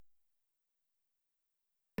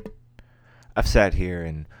I've sat here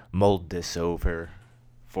and mulled this over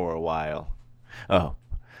for a while. Oh,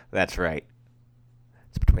 that's right.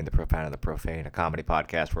 It's Between the Profound and the Profane, a comedy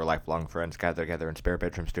podcast where lifelong friends gather together in spare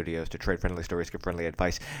bedroom studios to trade friendly stories, give friendly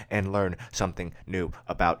advice, and learn something new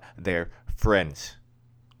about their friends.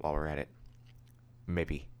 While we're at it,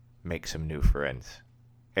 maybe make some new friends.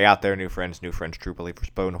 Hey out there, new friends, true believers,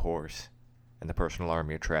 bone whores, and the personal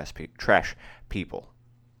army of trash people.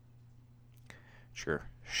 Sure,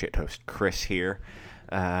 shit host Chris here,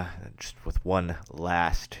 just with one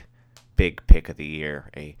last big pick of the year,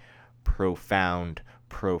 a profound,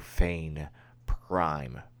 profane,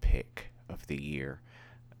 prime pick of the year.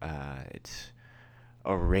 It's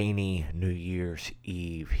a rainy New Year's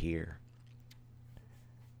Eve here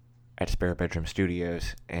at Spare Bedroom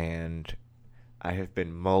Studios, and I have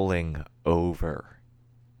been mulling over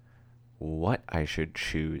what I should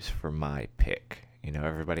choose for my pick. You know,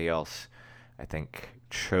 everybody else, I think,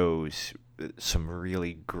 chose some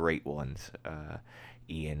really great ones.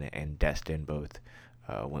 Ian and Destin both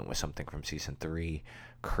went with something from Season 3.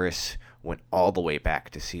 Chris went all the way back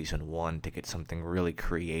to Season 1 to get something really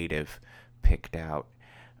creative picked out.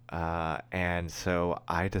 And so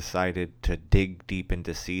I decided to dig deep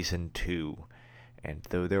into Season 2. And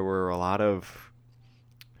though there were a lot of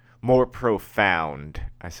more profound,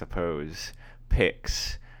 I suppose,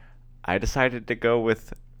 picks, I decided to go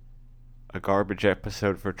with a garbage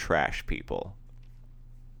episode for trash people.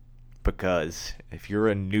 Because if you're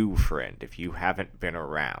a new friend, if you haven't been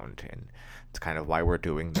around, and it's kind of why we're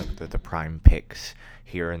doing the prime picks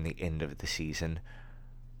here in the end of the season,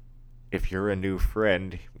 if you're a new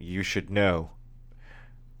friend, you should know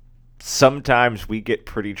sometimes we get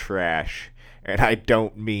pretty trash, and I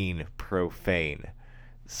don't mean profane.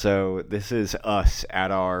 So this is us at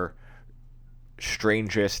our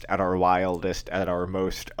strangest, at our wildest, at our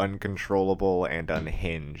most uncontrollable and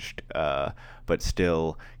unhinged, but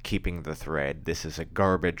still keeping the thread. This is a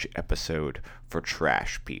garbage episode for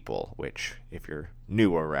trash people, which, if you're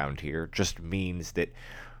new around here, just means that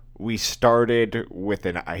we started with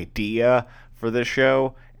an idea for the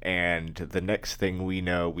show, and the next thing we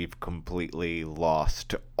know, we've completely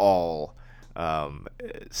lost all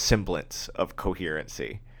semblance of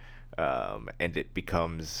coherency. And it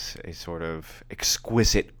becomes a sort of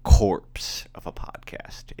exquisite corpse of a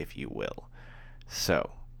podcast, if you will.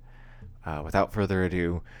 So, without further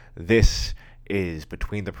ado, this is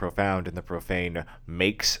Between the Profound and the Profane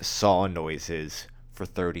makes saw noises for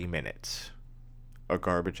 30 minutes. A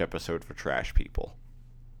garbage episode for trash people.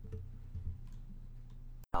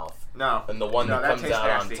 No. And the one that comes out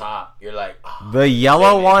nasty on top, you're like, oh, the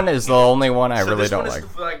yellow one is the only one I really don't like.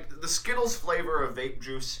 The Skittles flavor of vape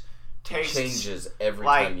juice changes every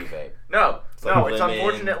time you vape. It's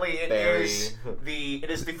unfortunately it is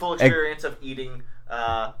the full experience of eating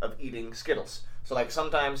Skittles. So like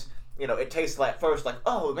sometimes, you know, it tastes like first like,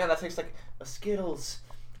 oh man, that tastes like a Skittles.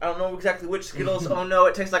 I don't know exactly which Skittles. Oh no,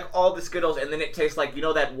 it tastes like all the Skittles, and then it tastes like, you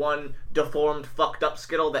know, that one deformed, fucked up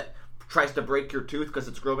Skittle that tries to break your tooth because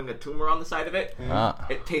it's growing a tumor on the side of it.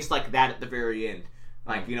 It tastes like that at the very end.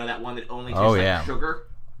 Like, you know, that one that only tastes like sugar.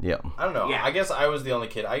 Yeah. I don't know. Yeah. I guess I was the only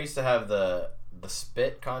kid. I used to have the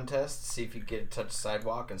spit contest, see if you could touch the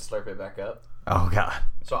sidewalk and slurp it back up. Oh, God.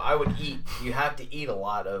 So I would eat. You have to eat a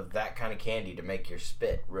lot of that kind of candy to make your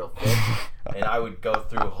spit real thick. And I would go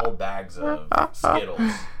through whole bags of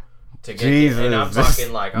Skittles to get Jesus, it. And I'm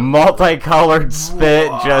talking like multicolored spit,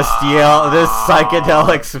 just yell this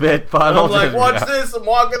psychedelic spit puddle. I'm like, watch this! I'm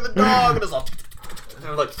walking the dog, and it's all. And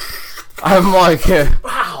I'm like,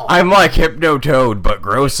 I'm like Hypnotoad, but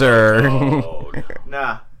grosser. Oh,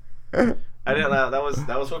 nah, I didn't. That was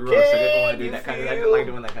gross. I didn't want to do that kind of. I didn't like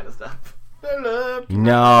doing that kind of stuff.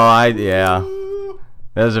 No,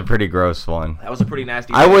 that was a pretty gross one. That was a pretty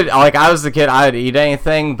nasty. I was the kid, I'd eat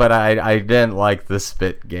anything, but I didn't like the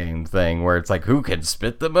spit game thing where it's like, who can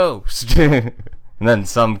spit the most? And then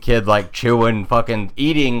some kid like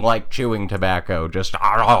eating like chewing tobacco, just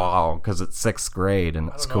because it's 6th grade and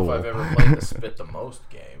it's cool. I don't know if I've ever played the spit the most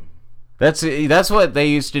game. That's what they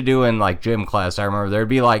used to do in like gym class. I remember there'd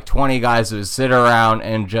be like 20 guys who would sit around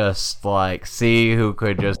and just like see who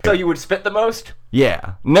could just. So you would spit the most?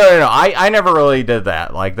 Yeah. No. I never really did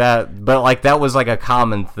that like that, but like that was like a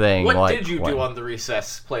common thing. What did you do on the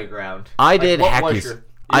recess playground? I did hacky.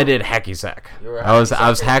 I did hacky sack. I was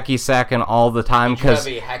hacky sacking all the time because.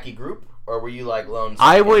 Did you have a hacky group, or were you like lone?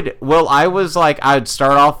 Sacking? I'd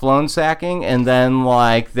start off lone sacking, and then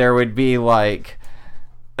like there would be like.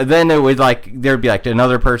 Then it would like there'd be like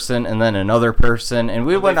another person and then another person, and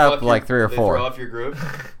we went up like 3 or 4. Throw off your group.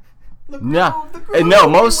 No,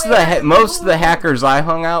 most of the hackers I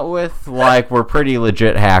hung out with were pretty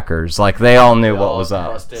legit hackers. Like they all knew what was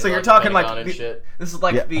up. Busted, So you're talking Pentagon and shit. this is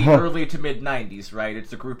like the early to mid '90s, right?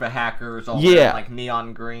 It's a group of hackers all wearing like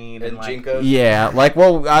neon green and like Jinkos. Yeah,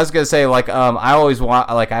 I was gonna say I always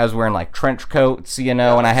I was wearing like trench coats, and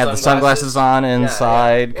I had the sunglasses on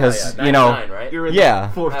inside because 99, right? You're in Yeah.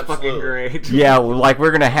 the fourth fucking Absolutely. grade. yeah,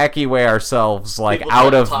 we're gonna hacky way ourselves People out try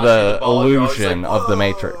to of toss the you the ball, you're always illusion like, of the "Whoa."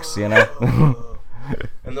 Matrix,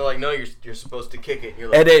 And they're like, no, you're supposed to kick it. And you're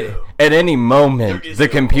like, At any moment, There is the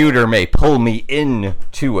no computer may pull me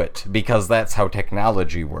into it because that's how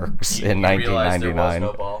technology works You in realize there was 1999.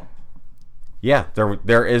 no ball? Yeah,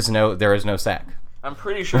 there is no sack. I'm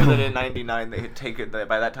pretty sure that in '99 they had taken that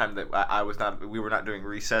by that time that we were not doing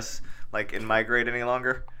recess like in my grade any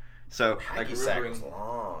longer. So like Hacky sack remembering, was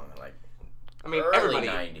long. Like, I mean early everybody.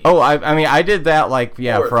 90s. Oh, I did that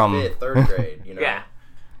Fourth, from fifth, third grade. Yeah.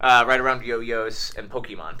 Right around yo-yos and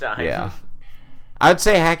Pokemon time. Yeah. I'd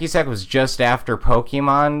say hacky sack was just after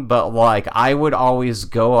Pokemon, but I would always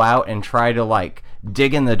go out and try to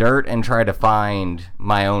dig in the dirt and try to find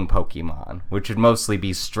my own Pokemon, which would mostly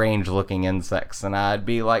be strange looking insects, and I'd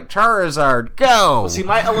be like, Charizard, go! See,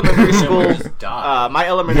 my elementary school, just die.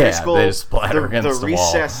 They just splatter against the the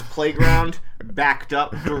wall. recess playground backed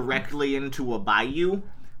up directly into a bayou.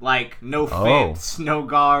 Like, no fence, no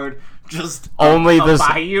guard, just only a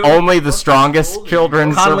bayou. only the strongest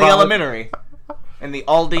children Conley survive. Elementary in the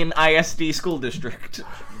Aldine ISD school district.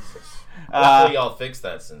 Hopefully y'all fixed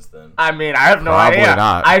that since then. I mean, I have no Probably idea.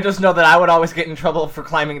 not. I just know that I would always get in trouble for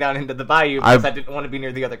climbing down into the bayou because I didn't want to be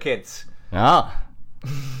near the other kids. Ah.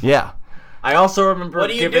 Yeah. I also remember What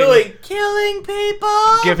are you giving, doing? Killing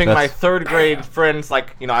people! giving my That's- third grade friends, I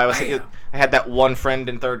had that one friend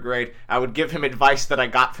in third grade. I would give him advice that I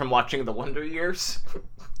got from watching The Wonder Years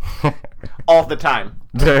all the time.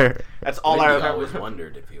 That's all I I remember. always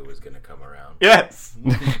wondered if he was going to come around. Yes,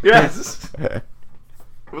 yes. It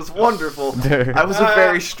was wonderful. I was a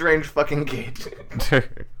very strange fucking kid.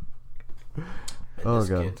 And Oh, this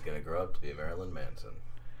God. kid's going to grow up to be Marilyn Manson.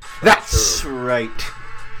 That's right.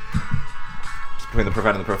 It's Between the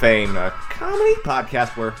Profound and the Profane, a comedy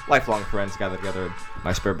podcast where lifelong friends gather together in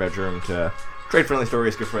my spare bedroom to trade friendly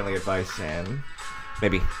stories, give friendly advice, and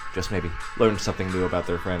maybe, just maybe, learn something new about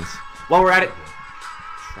their friends. While we're at it,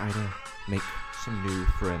 try to make some new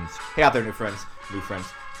friends. Hey out there, new friends,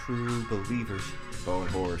 true believers, bow and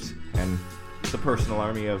whores, and the personal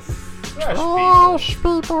army of Trash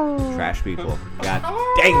people. trash people. God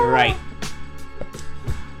dang right.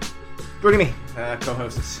 Joining me,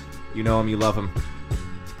 co-hosts. You know him, you love him.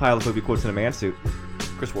 It's a pile of movie quotes in a man suit.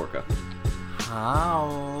 Chris Warka.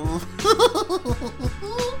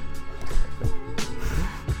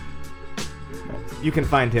 You can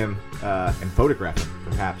find him and photograph him,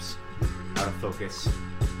 perhaps, out of focus,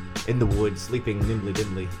 in the woods, sleeping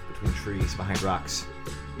nimbly-dimbly between trees behind rocks.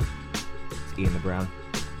 It's Ian the Brown.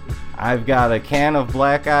 I've got a can of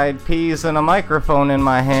black-eyed peas and a microphone in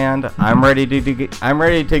my hand. I'm ready to get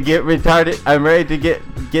retarded. I'm ready to get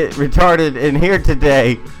retarded in here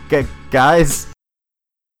today, guys.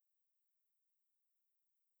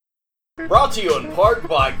 Brought to you in part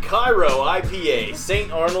by Cairo IPA,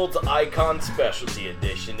 St. Arnold's Icon Specialty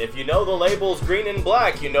Edition. If you know the label's green and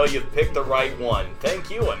black, you know you've picked the right one. Thank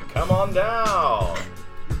you and come on down.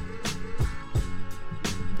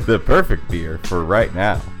 The perfect beer for right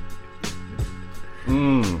now.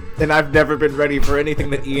 And I've never been ready for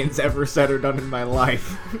anything that Ian's ever said or done in my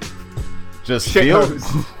life. Just Shit feel hose.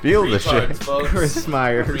 the Retards, shit. folks. Chris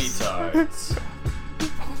Myers. Retards.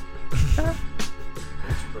 Retards.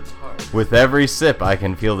 With every sip, I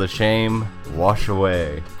can feel the shame wash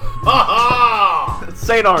away. Ha ha!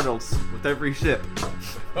 St. Arnold's. With every ship.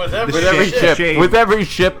 With every With every ship. shame. with every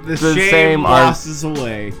ship, the same are. washes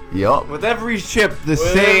away. Yup. With every ship, the With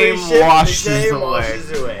every same ship, washes the same away.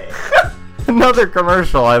 washes away. Another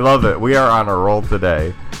commercial. I love it. We are on a roll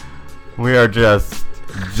today. We are just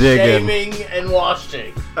digging. Shaming and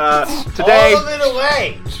washing. Today, All of it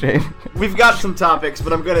away. we've got some topics,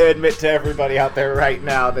 but I'm going to admit to everybody out there right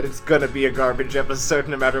now that it's going to be a garbage episode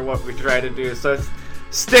no matter what we try to do. So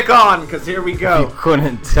stick on, because here we You go.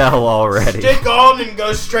 couldn't tell already. Stick on and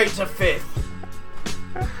go straight to fifth.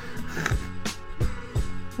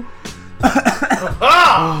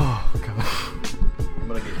 Oh, God. I'm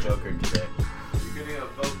gonna get Joker today. You're going to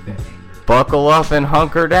evoke the anger. Buckle up and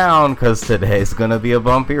hunker down, because today's gonna be a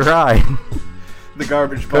bumpy ride. The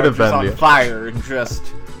garbage Could've barge is been on you. fire and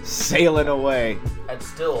just sailing away. That's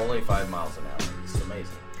still only 5 miles an hour. It's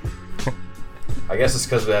amazing. I guess it's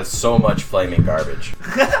because we have so much flaming garbage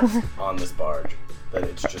on this barge. that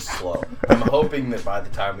it's just slow. I'm hoping that by the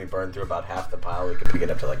time we burn through about half the pile, we can pick it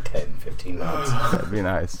up to like 10, 15 knots. That'd be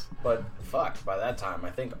nice. But fuck, by that time, I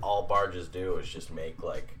think all barges do is just make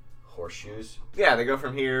like horseshoes. Yeah, they go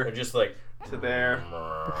from They're here just like to there.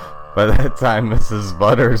 By that time, Mrs.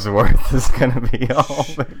 Buttersworth is gonna be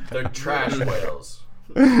home. They're trash whales.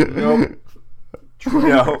 Nope.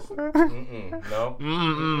 No. Mm-mm. No.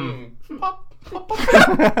 Mm-mm. Pop.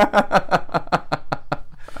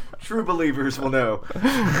 True believers will know.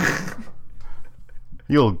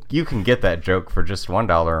 You can get that joke for just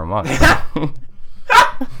 $1 a month.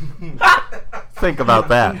 Think about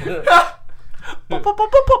that.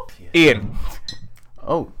 Ian,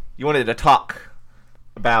 Oh, you wanted to talk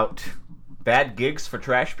about bad gigs for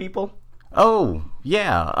trash people?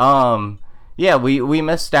 yeah. Yeah, we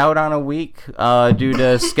missed out on a week due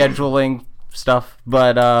to scheduling stuff,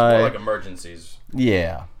 but More like emergencies.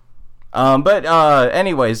 yeah. But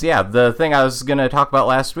anyways, yeah, the thing I was gonna talk about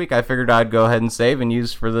last week, I figured I'd go ahead and save and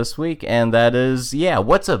use for this week, and that is, yeah,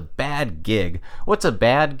 what's a bad gig? What's a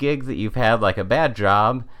bad gig that you've had, like a bad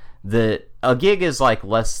job, that a gig is like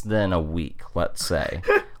less than a week, let's say.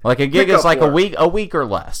 Like a gig is Pickup like work. a week or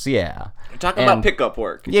less, yeah. You're talking And- about pickup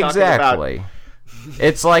work. You're talking Exactly.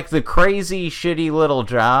 It's like the crazy, shitty little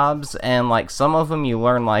jobs, and like some of them you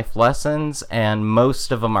learn life lessons, and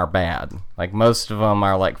most of them are bad. Like most of them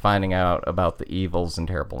are like finding out about the evils and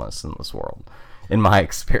terribleness in this world, in my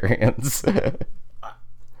experience.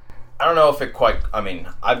 I don't know if it quite. I mean,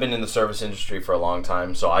 I've been in the service industry for a long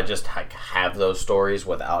time, so I just have those stories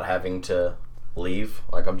without having to leave.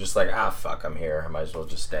 Like I'm just like, fuck, I'm here. I might as well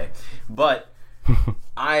just stay. But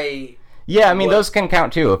Yeah, I mean, What? those can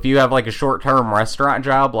count too. If you have like a short-term restaurant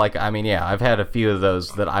job, like, I mean, yeah, I've had a few of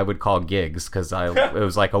those that I would call gigs because it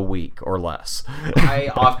was like a week or less. I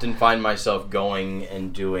often find myself going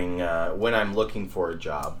and doing when I'm looking for a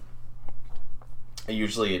job.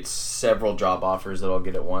 Usually, it's several job offers that I'll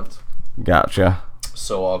get at once. Gotcha.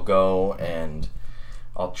 So I'll go and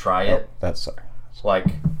I'll try it. That's sorry. Like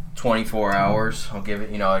 24 hours. I'll give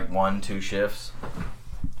it, like 1-2 shifts.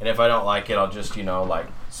 And if I don't like it, I'll just, like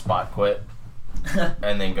spot quit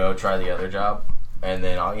and then go try the other job. And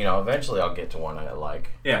then I'll, eventually I'll get to one I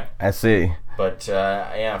like. Yeah. I see. But,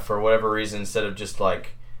 yeah, for whatever reason, instead of just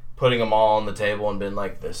like putting them all on the table and being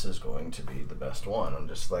like, this is going to be the best one, I'm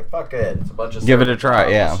just like, fuck it. It's a bunch of Give it stuff. a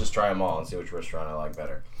try, yeah. Let's just try them all and see which restaurant I like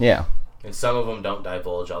better. Yeah. And some of them don't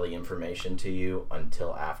divulge all the information to you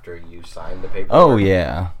until after you sign the paperwork. Oh,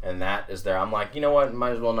 yeah. And that is there. I'm like, you know what?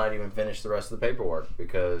 Might as well not even finish the rest of the paperwork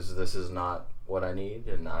because this is not what I need,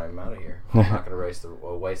 and I'm out of here. I'm not going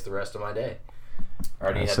to waste the rest of my day. I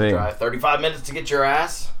already had see. to drive 35 minutes to get your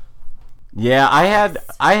ass. Yeah, the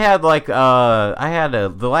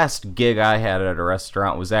last gig I had at a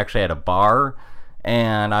restaurant was actually at a bar,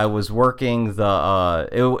 and I was working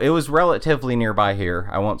it was relatively nearby here.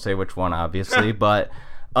 I won't say which one, obviously, but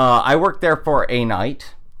I worked there for a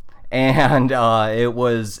night, and it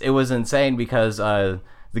was insane because the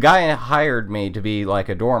guy hired me to be like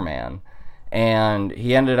a doorman. And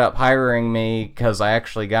he ended up hiring me because I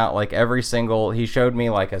actually got like he showed me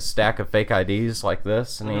like a stack of fake IDs like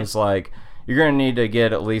this, and he's like, you're going to need to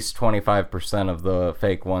get at least 25% of the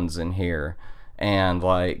fake ones in here. And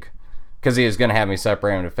like, because he was going to have me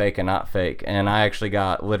separate them to fake and not fake. And I actually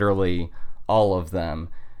got literally all of them.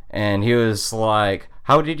 And he was like,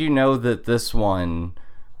 how did you know that this one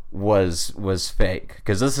was fake?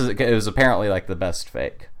 Because it was apparently like the best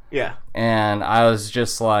fake. Yeah. And I was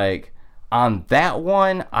just like, on that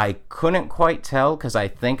one, I couldn't quite tell because I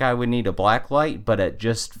think I would need a black light, but it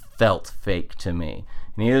just felt fake to me.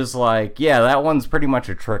 And he was like, yeah, that one's pretty much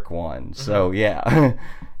a trick one. So, yeah.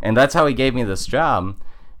 And that's how he gave me this job.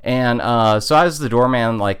 And so I was the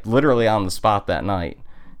doorman, like, literally on the spot that night.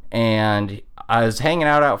 And I was hanging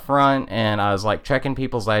out front, and I was, like, checking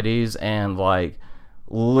people's IDs, and, like,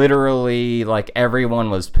 literally, like, everyone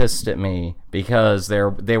was pissed at me because they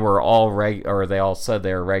were all they all said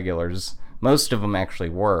they were regulars. Most of them actually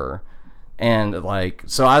were. And like,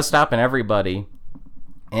 so I was stopping everybody,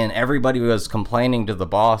 and everybody was complaining to the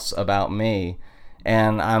boss about me.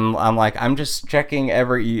 And I'm like, I'm just checking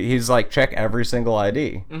he's like, check every single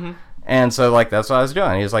ID. Mm-hmm. And so like, that's what I was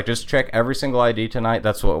doing. He's like, just check every single ID tonight.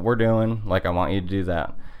 That's what we're doing. Like, I want you to do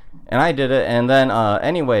that. And I did it. And then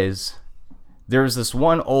anyways, there was this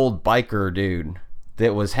one old biker dude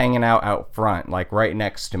that was hanging out front, like right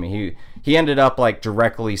next to me. He ended up like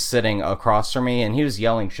directly sitting across from me, and he was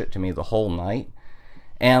yelling shit to me the whole night.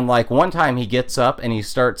 And like one time he gets up and he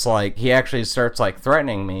actually starts like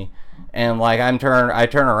threatening me. And like I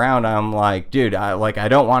turn around and I'm like, dude, I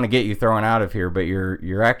don't want to get you thrown out of here, but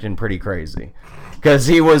you're acting pretty crazy. Because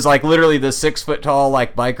he was like literally the 6 foot tall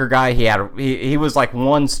like biker guy. He was like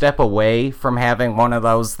one step away from having one of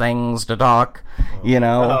those things to talk, you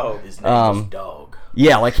know. His name was Dog.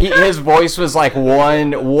 Yeah, like his voice was like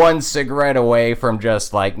one cigarette away from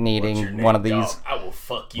just like What's your needing name, one of these. Dog? I will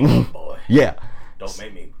fuck you up, boy. Yeah. Don't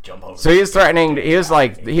make me jump over. So he was threatening. He was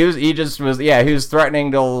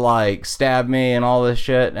threatening to like stab me and all this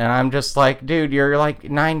shit. And I'm just like, dude, you're like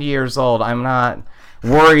 90 years old. I'm not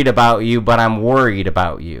worried about you, but I'm worried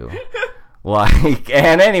about you. Like,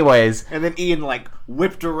 and anyways, And then Ian like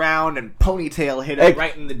whipped around and ponytail hit him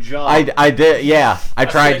right in the jaw. I did, yeah, I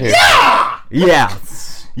tried to. Yeah!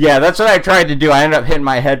 Yeah, that's what I tried to do. I ended up hitting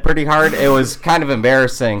my head pretty hard. It was kind of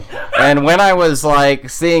embarrassing. And when I was like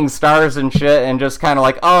seeing stars and shit and just kind of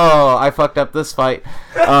like, oh, I fucked up this fight.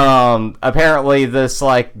 Apparently this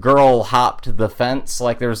like girl hopped the fence.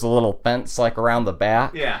 Like there's a little fence like around the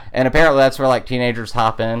back. Yeah. And apparently that's where like teenagers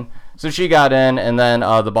hop in. So she got in and then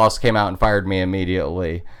the boss came out and fired me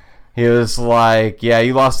immediately. He was like, yeah,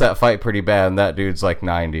 you lost that fight pretty bad. And that dude's like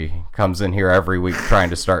 90. Comes in here every week trying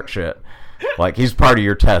to start shit. Like, he's part of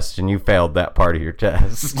your test, and you failed that part of your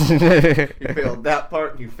test. You failed that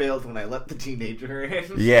part, and you failed when I let the teenager in.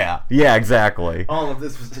 Yeah, exactly. All of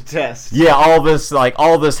this was a test. Yeah, all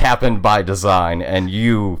this happened by design, and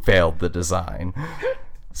you failed the design.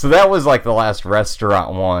 So that was, like, the last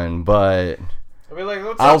restaurant one, but I mean, like,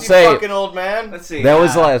 what's I'll up, you say- fucking old man? Let's see. that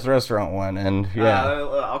was the last restaurant one, and, yeah.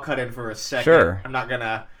 I'll cut in for a second. Sure. I'm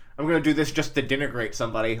gonna do this just to denigrate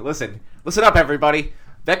somebody. Listen up, everybody.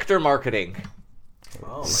 Vector marketing.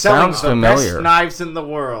 Oh, Selling Sounds the familiar. best knives in the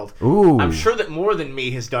world. Ooh. I'm sure that more than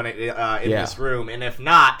me has done it in Yeah. this room, and if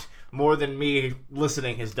not, more than me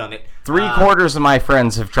listening has done it. 3/4 of my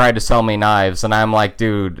friends have tried to sell me knives, and I'm like,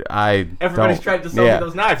 dude, Everybody's don't- tried to sell yeah. me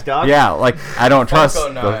those knives, dog. Yeah, like, I don't trust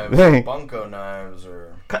Bunko knives, the... bunko knives,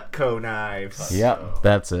 or Cutco knives. Yep,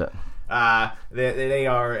 that's it. They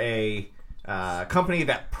are a company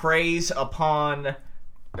that preys upon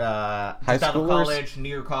just out of schoolers? college,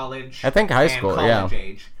 near college. I think high and school, college yeah.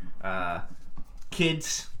 age.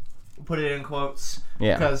 Kids, put it in quotes.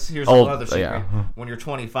 Yeah. Because here's Old, another secret. yeah. When you're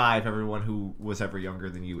 25, everyone who was ever younger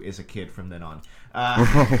than you is a kid from then on.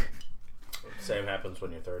 same happens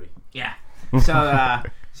when you're 30. Yeah.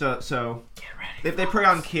 So they prey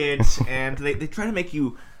on kids, and they try to make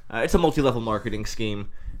you. It's a multi-level marketing scheme,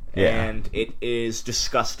 Yeah. and it is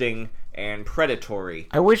disgusting and predatory.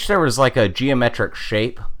 I wish there was like a geometric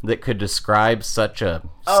shape that could describe such a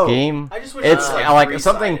scheme. I just wish it's it was, like like,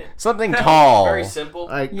 something three-sided. tall. Very simple.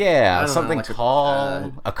 Like I Yeah, don't know, something like tall.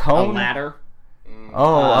 A a cone. ladder.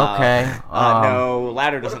 Oh, okay. No,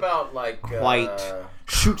 ladder what doesn't about, like, quite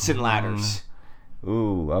shoots and ladders.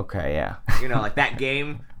 Ooh, okay, yeah. You know, like that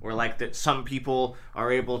game where like that some people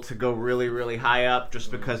are able to go really, really high up just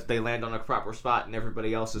because they land on a proper spot, and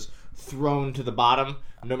everybody else is thrown to the bottom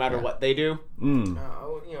no matter what they do. Mm,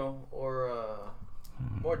 or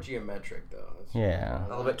more geometric, though. That's yeah. A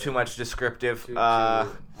little bit too much descriptive. more,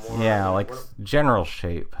 Yeah, like general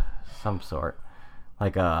shape, some sort.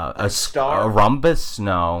 Like a star? a rhombus?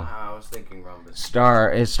 No. I was thinking rhombus.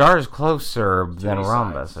 Star is closer than many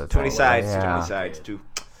rhombus. sides. it's Too many all- sides, yeah. too many sides, too.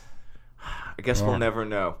 I guess we'll never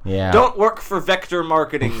know. Yeah. Don't work for vector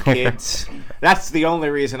marketing, kids. That's the only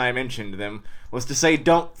reason I mentioned them, was to say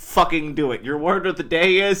don't fucking do it. Your word of the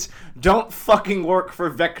day is don't fucking work for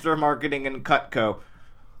vector marketing and Cutco.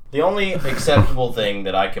 The only acceptable thing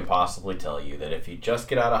that I can possibly tell you, that if you just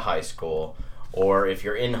get out of high school, or if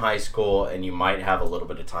you're in high school and you might have a little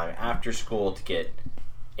bit of time after school to get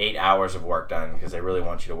 8 hours of work done because they really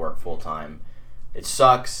want you to work full time, it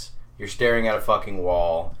sucks. You're staring at a fucking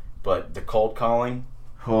wall, but the cold calling,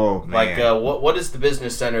 Oh, man. like what is the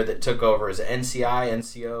business center that took over? Is it NCI,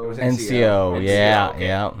 NCO? It was NCO, yeah, okay.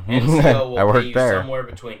 yeah. NCO will I pay worked you there. somewhere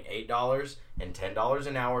between $8 and $10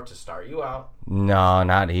 an hour to start you out. No,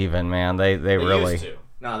 not even, man. They They really. used to.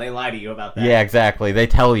 No, they lie to you about that. Yeah, exactly. They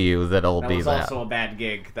tell you that it'll That be was that. also a bad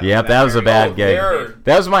gig. Yep, that was a very- bad gig. they're-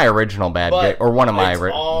 That was my original bad But gig, or one of my it's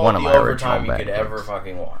all one of the my overtime original you bad could gigs. ever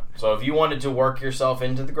fucking want. So if you wanted to work yourself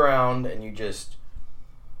into the ground and you just,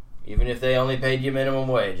 even if they only paid you minimum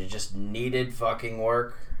wage, you just needed fucking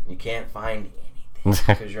work, you can't find anything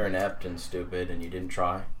because you're inept and stupid and you didn't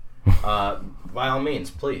try, by all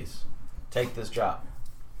means, please take this job.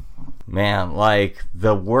 Man, like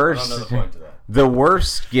the I don't worst, know the point to that. the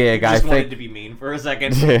worst gig I I just wanted think. to be mean for a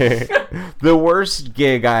second. The worst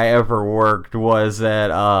gig I ever worked was at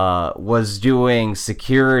was doing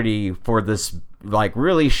security for this like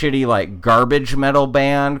really shitty like garbage metal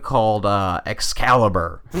band called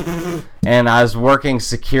Excalibur, and I was working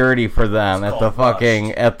security for them at the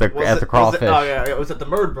fucking at the Crawfish. It was at the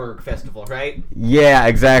Murdberg Festival, right? Yeah,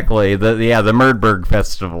 exactly. The Murdberg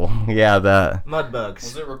Festival. Yeah, the Mudbugs.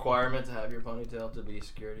 Was it a requirement to have your ponytail to be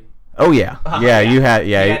security? Oh yeah. Yeah, you had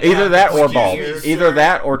either that or bald. Excuse me, Either sir.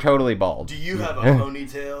 that or totally bald. Do you have a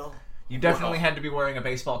ponytail? You definitely had to be wearing a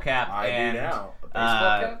baseball cap I do and now. A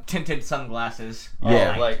baseball cap? tinted sunglasses.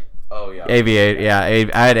 Yeah. Yeah.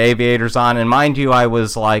 I had aviators on, and mind you, I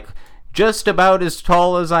was like just about as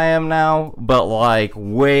tall as I am now, but like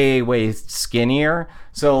way skinnier.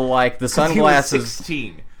 So like the 'Cause he was sunglasses.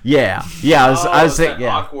 16. Yeah. I was that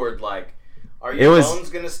yeah. awkward, like, are It your was- bones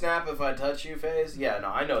gonna snap if I touch you phase? Yeah, no,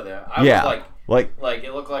 I know that. I Yeah. was Like like,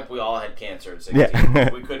 it looked like we all had cancer at 16. Yeah.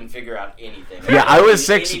 We couldn't figure out anything. yeah, I was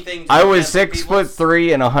Anything to I do was with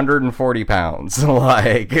 6'3" and 140 pounds.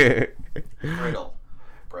 Like Brittle.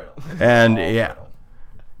 and All yeah. brittle.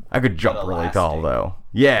 I could jump But really elastic. tall though.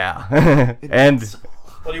 Yeah. And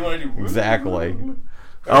What do you want to do? exactly.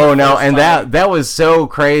 Oh no, and that was so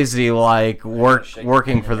crazy like Shake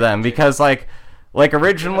working your for them because like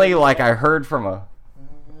originally like I heard from a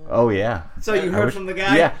Oh yeah. So you heard from the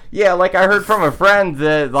guy? Yeah, like I heard from a friend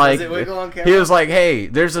that like it wiggle on camera? he was like, "Hey,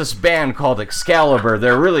 there's this band called Excalibur.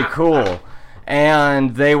 They're really cool."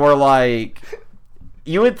 And they were like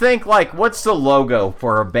you would think like what's the logo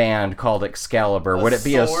for a band called Excalibur? Would it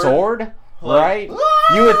be a sword? Right?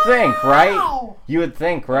 You would think, right? You would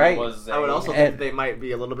think, right? I would also And- think they might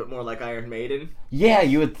be a little bit more like Iron Maiden. Yeah,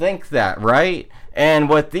 you would think that, right? And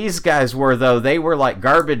what these guys were, though, they were like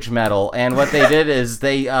garbage metal. And what they did is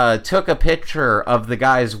they took a picture of the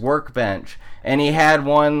guy's workbench. And he had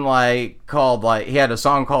one like called like he had a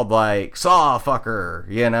song called like Saw Fucker,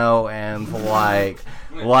 you know, and like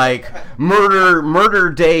Murder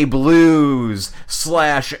Day Blues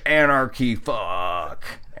 / Anarchy Fuck.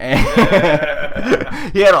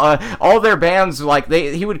 He had all their bands like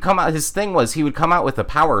he would come out. His thing was he would come out with a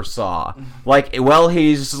power saw, like while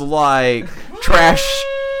he's like trash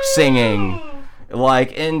singing,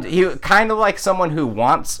 like, and he kind of like someone who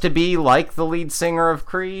wants to be like the lead singer of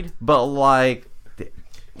Creed, but like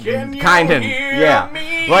kind of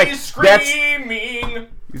like screaming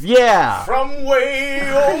yeah. from way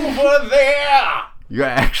over there. You're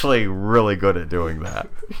actually really good at doing that.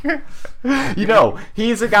 You know,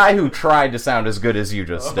 he's a guy who tried to sound as good as you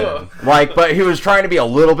just did. Like, but he was trying to be a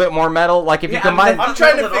little bit more metal. Like, if you combine, I'm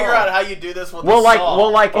trying to figure out how you do this with well, the like, song. well,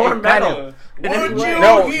 like, Or it kind of. metal. Would you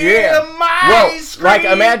No, hear yeah. my Well, like,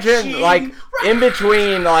 imagine, screeching? like, in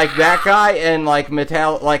between, like, that guy and, like,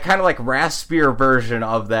 metal, like, kind of like raspier version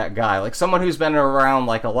of that guy. Like, someone who's been around,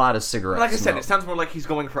 like, a lot of cigarettes. Like I said, smoke. it sounds more like he's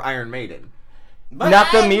going for Iron Maiden.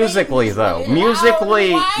 Not the musically though.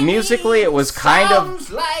 Musically, it was kind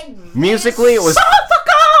of. Musically, it was.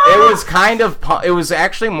 It was kind of. It was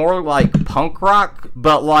actually more like punk rock,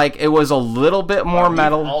 but like it was a little bit more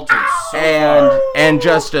metal, and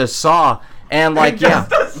just a saw, and like yeah, It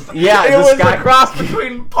this was guy a cross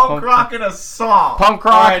between punk rock and a saw. punk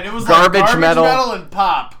rock, Alright, it was garbage, like garbage metal. and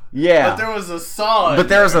pop. Yeah, But there was a saw. but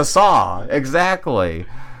there's a saw exactly.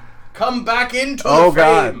 Come back into Oh the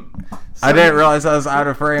God. frame. I didn't realize I was out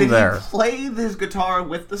of frame Did there. he play his guitar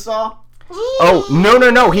with the saw? Oh,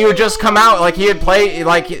 no. He would just come out, like, he'd play,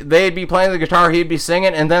 like, they'd be playing the guitar, he'd be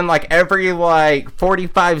singing, and then, like, every, like,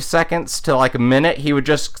 45 seconds to, like, a minute, he would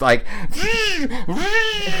just, like,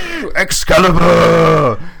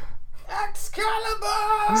 Excalibur! Excalibur!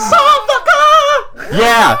 Sawfucker!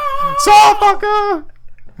 Yeah! Sawfucker!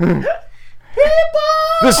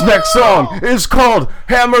 This next song is called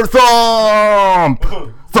Hammer Thump!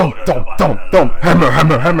 Thump, thump, thump, thump, hammer,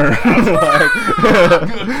 hammer, hammer. Like,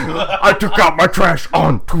 I took out my trash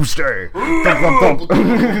on Tuesday. Thump, thump,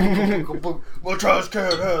 thump. My trash can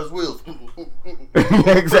has wheels.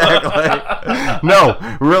 Exactly. No,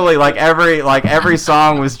 really, like every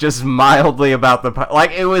song was just mildly about the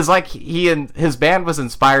like it was like he and his band was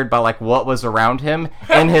inspired by like what was around him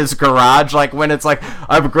in his garage. Like when it's like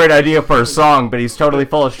I have a great idea for a song, but he's totally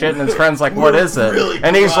full of shit, and his friend's like, "What is it?" Really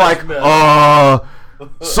And he's garage like, metal.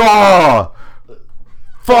 Saw,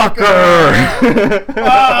 fucker,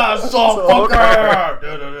 Saw fucker!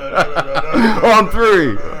 on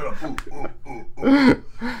 3.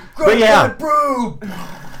 But yeah.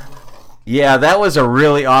 Yeah, that was a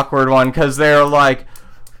really awkward one because they're like,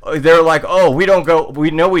 oh, we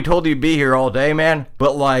know we told you to be here all day, man,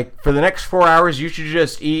 but like for the next 4 hours, you should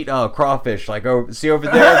just eat crawfish. Like, see over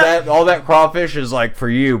there, that all that crawfish is like for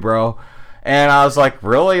you, bro. And I was like,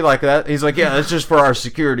 really? Like that? He's like, yeah, that's just for our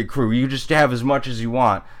security crew. You just have as much as you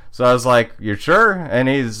want. So I was like, "You sure?" And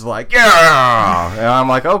he's like, "Yeah." And I'm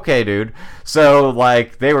like, "Okay, dude." So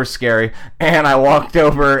like they were scary, and I walked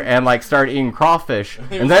over and like started eating crawfish,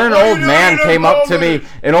 and then an old man came up to me.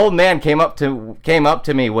 An old man came up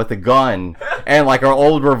to me with a gun and like an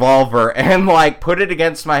old revolver, and like put it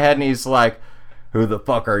against my head, and he's like, "Who the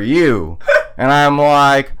fuck are you?" And I'm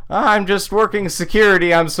like, "I'm just working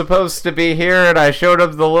security. I'm supposed to be here." And I showed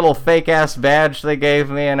him the little fake ass badge they gave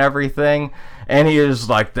me and everything. And he is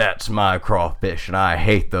like, "That's my crawfish, and I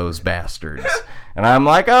hate those bastards." And I'm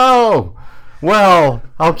like, "Oh, well,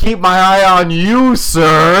 I'll keep my eye on you,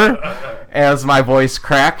 sir." As my voice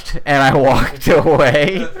cracked, and I walked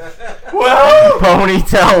away. Well,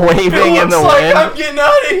 Ponytail waving in the wind. I'm getting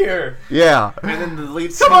out of here. Yeah. And then the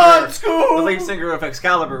lead Come on, Scoob! The lead singer of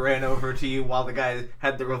Excalibur ran over to you while the guy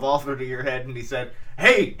had the revolver to your head, and he said,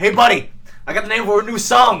 "Hey, buddy, I got the name for a new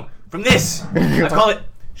song from this. I call it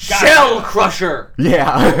Shell Crusher.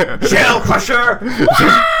 Yeah. Shell Crusher."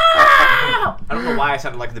 I don't know why I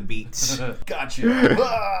sounded like the Beats. Gotcha.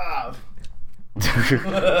 Ah.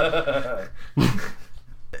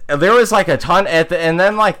 There was like a ton and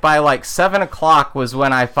then like by like 7 o'clock was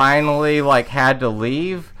when I finally like had to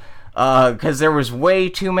leave. Because there was way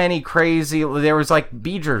too many there was like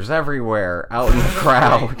beegers everywhere out in the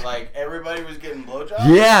crowd. Like everybody was getting blowjobs?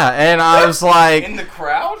 Yeah, and I was like In the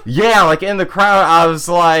crowd? yeah, like in the crowd, I was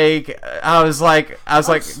like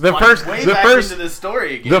the first into this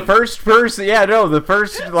story again. the first person,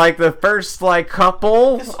 the first like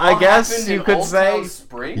couple, This I all guess happened you in could Old say. Town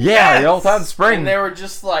Spring? Yeah, the Old Town Spring. And they were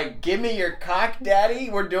just like, "Give me your cock, daddy.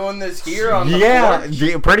 We're doing this here on the Yeah,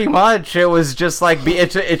 porch." pretty much. It was just like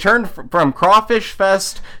it turned from Crawfish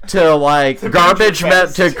Fest to like garbage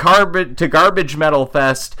to garbage metal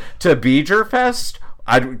fest to Beeger Fest.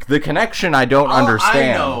 The connection I don't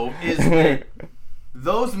understand. All I know is that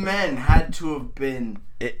those men had to have been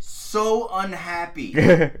so unhappy.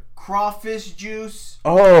 Crawfish juice.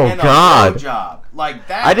 Oh, and God. a blowjob. Like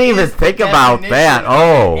that. I didn't even is the think about definition that. of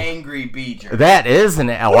Oh. an angry beeger. That is an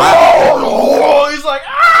wow. Oh, he's like,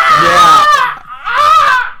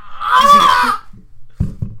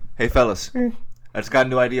 Hey, fellas, I just got a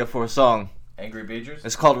new idea for a song. Angry beegers.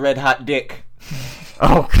 It's called Red Hot Dick.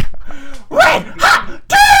 Oh, Red Hot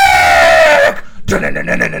Dick!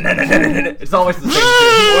 It's always the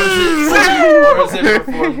same thing. Or is it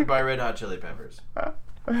performed by Red Hot Chili Peppers?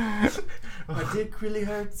 My dick really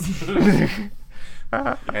hurts.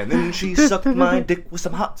 And then she sucked my dick with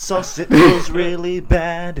some hot sauce. It was really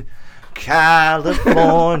bad.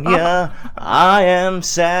 California, I am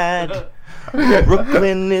sad.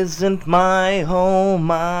 Brooklyn isn't my home.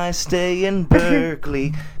 I stay in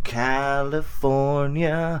Berkeley,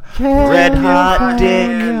 California. Red hot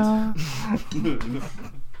dick.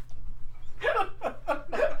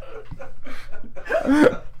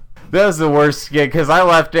 that was the worst gig because I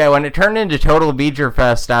left when it turned into Total Beeger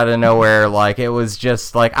Fest out of nowhere. Like it was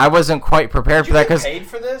just like I wasn't quite prepared for that because paid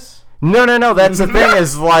for this? No. That's the thing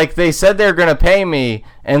is like they said they're gonna pay me,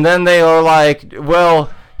 and then they were like, "Well,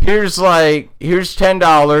 here's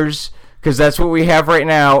 $10 because that's what we have right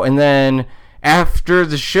now, and then after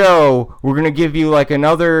the show, we're gonna give you like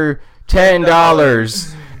another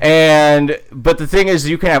 $10." But the thing is,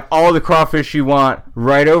 you can have all the crawfish you want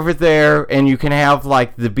right over there, and you can have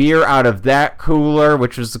like the beer out of that cooler,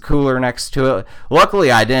 which was the cooler next to it. Luckily,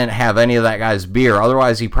 I didn't have any of that guy's beer.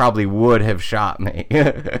 Otherwise, he probably would have shot me.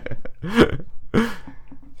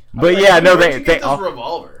 But yeah, no,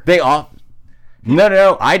 revolver.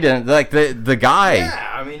 No, I didn't. Like the guy.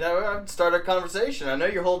 Yeah, I mean, I'd start a conversation. I know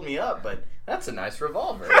you're holding me up, but that's a nice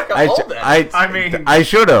revolver. I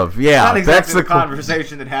should have. Yeah, Not exactly that's the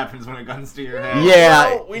conversation that happens when a gun's to your head.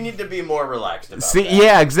 Yeah. Well, we need to be more relaxed about See, that.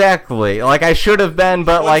 yeah, exactly. Like I should have been,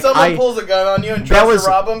 but When like someone pulls a gun on you and tries to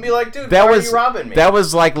rob them, be like, "Dude, why are you robbing me?" That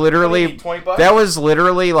was like literally. $20? That was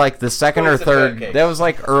literally like the second or 20 third. pancakes. That was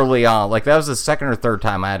like early on. Like that was the second or third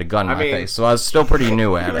time I had a gun in my mean, face, so I was still pretty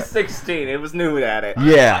new at He was it. 16. It was new at it.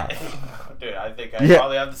 Yeah. Dude, I think I Yeah.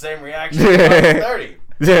 probably have the same reaction when I was 35.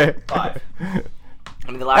 I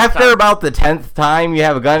mean, the last After time, about the 10th time you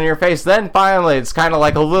have a gun in your face, then finally it's kind of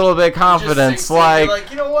like a little bit of confidence. Just sinks in, you're like,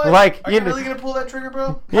 you know what? like, are you you know- really gonna pull that trigger,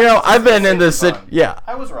 bro? you know, I've been in this. Fun. Yeah.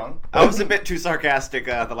 I was wrong. I was a bit too sarcastic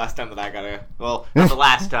the last time that I got well, not the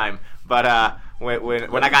last time, but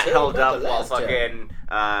when I got held about up the while last time? fucking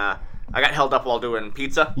I got held up while doing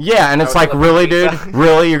pizza. Yeah, and it's was like, looking really, at dude? pizza.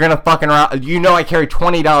 Really? You're gonna fucking around? You know I carry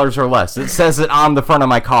 $20 or less. It says it on the front of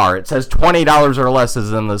my car. It says $20 or less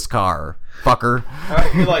is in this car. Fucker.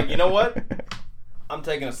 You're like, you know what? I'm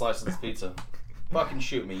taking a slice of this pizza. Fucking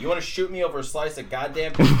shoot me. You want to shoot me over a slice of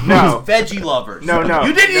goddamn No. veggie lovers? No.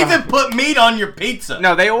 You didn't even put meat on your pizza.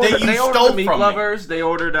 No, they ordered. That you They ordered stole the meat from me. lovers. They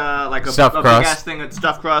ordered like a Stuffed big crust. ass thing of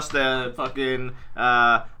stuffed crust, the fucking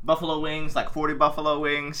buffalo wings, like 40 buffalo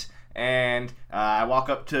wings. And I walk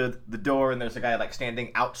up to the door, and there's a guy like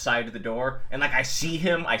standing outside of the door, and like I see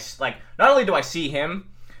him. Not only do I see him,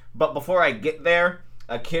 but before I get there,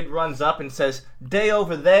 a kid runs up and says, "Day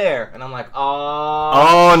over there," and I'm like,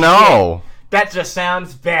 Oh no. that just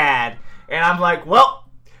sounds bad. And I'm like, well,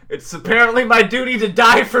 it's apparently my duty to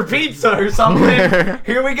die for pizza or something.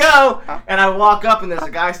 Here we go. And I walk up, and there's a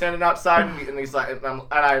guy standing outside, and he's like,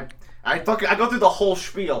 I go through the whole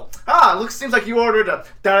spiel. Seems like you ordered a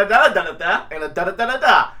da da da da da and a da da da da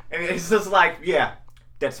da. And he's just like, yeah,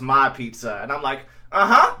 that's my pizza. And I'm like,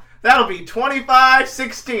 that'll be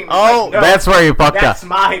 $25.16. Oh, like, no, that's where you fucked that's up.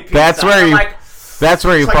 my pizza. That's where And I'm you. like, That's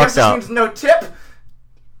where you so I guess fucked up. this means no tip.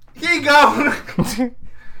 Here you go.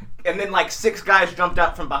 And then like 6 guys jumped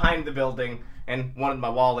out from behind the building and wanted my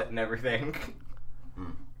wallet and everything.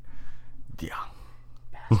 Yeah.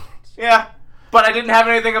 Yeah, but I didn't have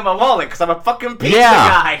anything in my wallet because I'm a fucking pizza Yeah.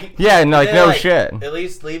 guy. Yeah, no, like They, no shit. At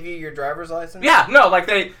least leave you your driver's license? Yeah, no, like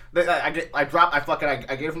I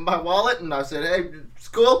gave them my wallet and I said, hey, it's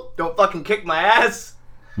cool. Don't fucking kick my ass.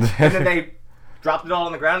 And then they dropped it all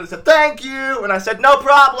on the ground and said, thank you. And I said, no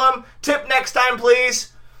problem. Tip next time,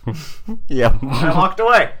 please. Yeah. I walked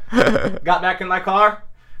away. Got back in my car,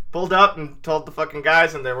 pulled up, and told the fucking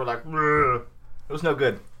guys, and they were like, "Ugh." It was no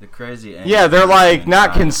good. The crazy. Yeah, they're like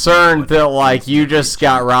not concerned that like you just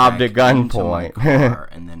got robbed at gunpoint.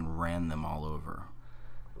 And then ran them all over.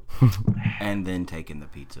 And then taken the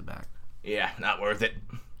pizza back. Yeah, not worth it.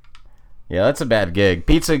 Yeah, that's a bad gig.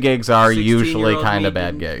 Pizza gigs are 16-year-old usually kind of me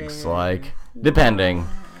bad didn't gigs, care. like depending.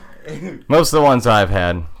 Most of the ones I've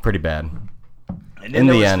had, pretty bad. And then In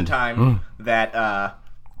there the was end. the time that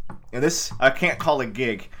this I can't call a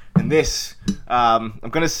gig, and this I'm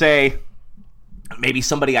gonna say maybe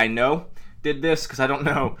somebody I know did this because I don't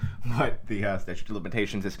know what the statute of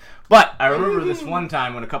limitations is. But I remember this one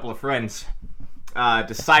time when a couple of friends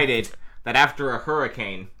decided that after a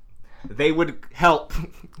hurricane, they would help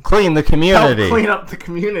Clean the community. clean up the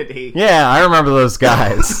community. Yeah, I remember those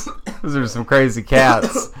guys. Those are some crazy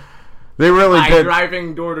cats. They really By did.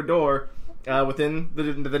 driving door to door within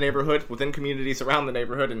the neighborhood, within communities around the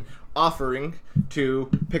neighborhood, and offering to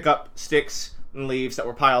pick up sticks and leaves that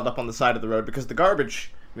were piled up on the side of the road because the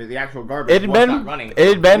garbage, the actual garbage, It had was not been. running. It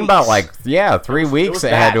had been about weeks. like 3 weeks. was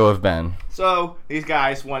It had bad. to have been. So these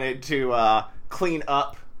guys wanted to clean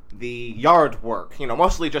up the yard work. You know,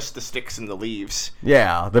 mostly just the sticks and the leaves.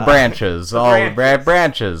 Yeah, the branches, all branches.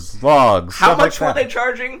 branches, logs. How stuff much like were that. they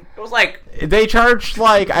charging? It was like They charged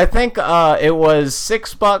like I think it was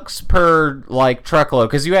 $6 per like truckload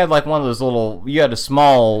because you had like one of those little. You had a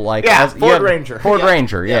small like Yeah, you Ford had- Ranger. Ford Yeah,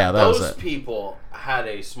 Ranger. Yeah, that was those it. people had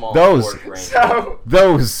a small Those- Ford Ranger. so.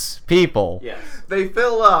 Those people. Yes. They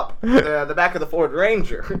fill up the back of the Ford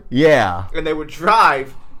Ranger. Yeah. And they would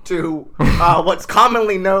drive to what's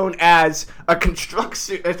commonly known as a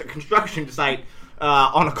construction site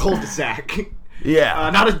on a cul-de-sac. Yeah.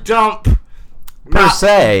 Not a dump. per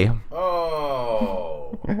se.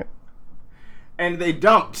 Oh. And they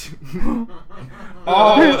dumped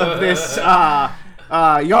all of this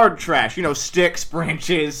yard trash. You know, sticks,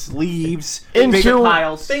 branches, leaves, Into- bigger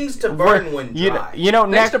piles. Things to burn when dry. You know,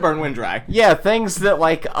 Next next to burn when dry. yeah, things that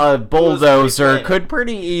like a bulldozer pretty could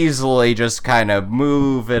pretty easily just kind of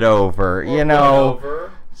move it over. You Run know.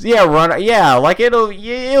 over. Yeah, like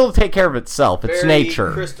it'll take care of itself. It's Very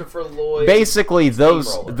nature. Christopher Lloyd. Basically,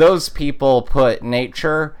 Steamroller. those people put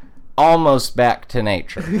nature almost back to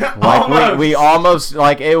nature. Like we almost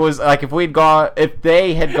like it was like if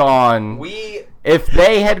they had gone, They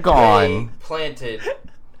planted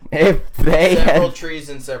if they several had, trees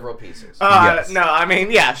in several pieces. Yes. No, I mean,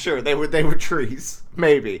 yeah, sure, they were trees,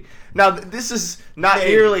 maybe. Now, this is not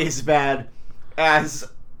nearly as bad as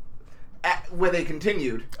where they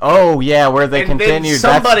continued. oh yeah, where they And then continued.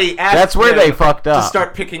 somebody asked that's where them they fucked up. to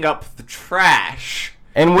start picking up the trash.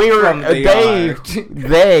 And we were from the yard.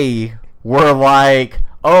 they were like,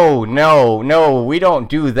 "Oh no, we don't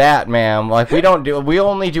do that, ma'am. Like we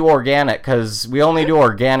only do organic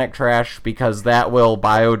trash because that will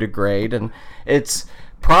biodegrade and it's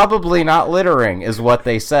probably not littering," is what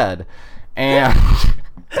they said. And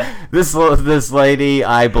this lady,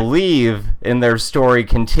 I believe, in their story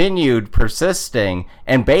continued persisting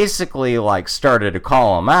and basically like started to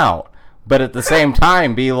call them out, but at the same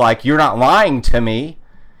time be like, "You're not lying to me.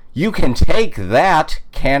 You can take that,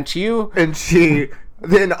 can't you?" And she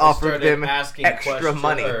then offered Started them asking extra question-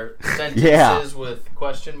 money. or sentences Yeah. with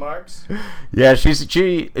question marks. Yeah,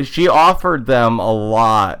 she offered them a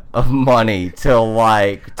lot of money to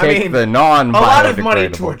like take the non-biodegradable. A lot of money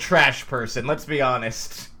to a trash person. Let's be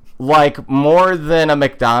honest. Like more than a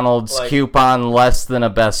McDonald's Like- coupon, less than a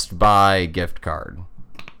Best Buy gift card.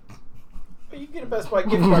 But you get a Best Buy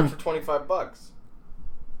gift card for $25.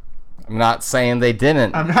 I'm not saying they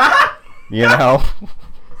didn't. I'm not. You know.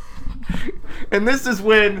 And this is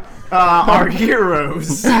when our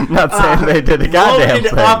heroes Not saying they did a goddamn loaded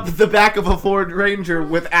thing. up the back of a Ford Ranger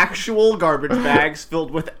with actual garbage bags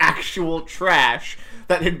filled with actual trash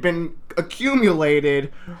that had been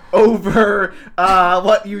accumulated over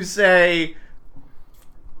what you say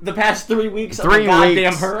the past 3 weeks of 3 a goddamn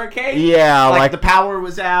weeks. hurricane. Yeah, like the power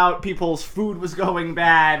was out, people's food was going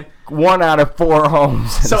bad. 1 out of 4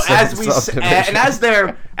 homes. in So as some we subdivision.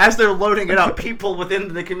 and as they're loading it up, people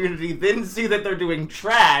within the community then see that they're doing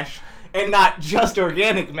trash and not just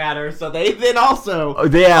organic matter. So they then also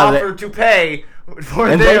offer to pay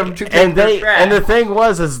for them to take their trash. and the thing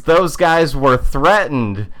was is those guys were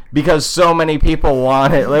threatened because so many people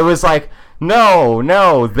want it. It was like,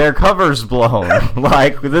 no, their cover's blown.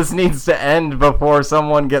 Like, this needs to end before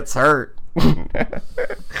someone gets hurt.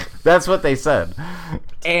 That's what they said.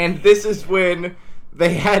 And this is when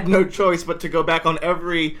they had no choice but to go back on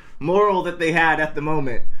every moral that they had at the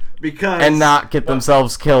moment. Because And not get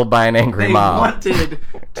themselves killed by an angry they mob. wanted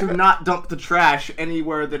to not dump the trash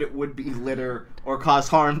anywhere that it would be litter or cause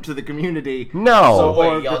harm to the community. No. So wait,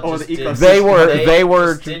 Or y'all the just didn't- ecosystem. They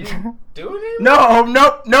were just didn't do it? No,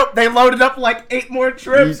 nope. They loaded up like 8 more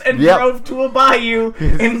trips and Yep. drove to a bayou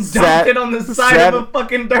and dumped it on the side of a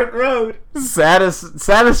fucking dirt road.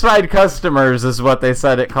 Satisfied customers is what they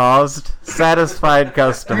said it caused. Satisfied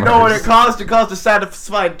customers. You know what it caused? It caused a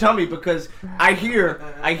satisfied tummy because I hear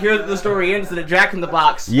that the story ends at a Jack in the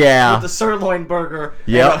Box Yeah. with a sirloin burger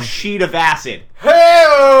Yep. and a sheet of acid.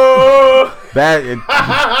 Hey-o! That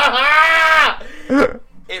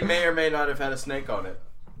It may or may not have had a snake on it.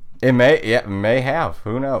 it may have.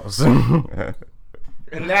 Who knows?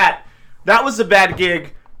 And that was a bad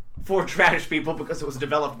gig for trash people because it was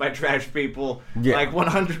developed by trash people. Yeah. Like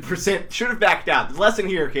 100% should have backed out. The lesson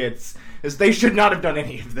here, kids, is they should not have done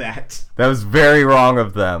any of that. That was very wrong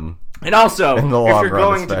of them. And also, In the if long you're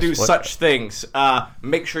run, going to do especially. such things,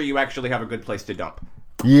 make sure you actually have a good place to dump.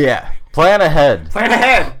 Yeah. Plan ahead. Plan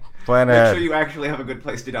ahead. Plan Make ahead. sure you actually have a good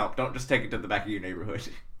place to dump. Don't just take it to the back of your neighborhood.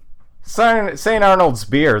 St. Arnold's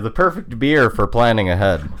beer, the perfect beer for planning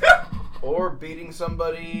ahead. Or beating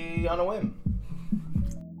somebody on a whim.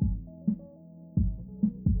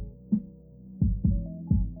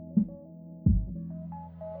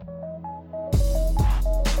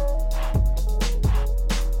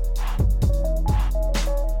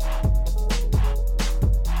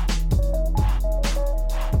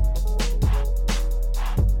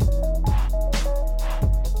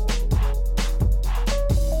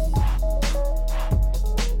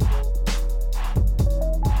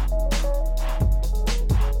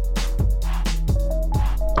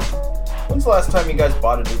 When's the last time you guys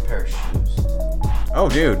bought a new pair of shoes? Oh,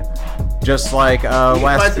 dude. Just like buys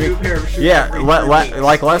last a new week. pair of shoes Yeah, every 3 weeks.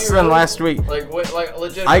 like less Do you than really? last week. Like, what, like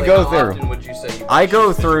legitimately, I go how through. often would you say you buy I go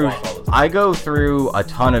shoes that you through want all the time? I go through a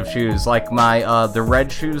ton of shoes. Like my the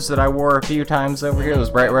red shoes that I wore a few times over here, those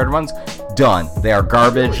bright red ones, done. They are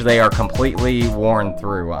garbage. They are completely worn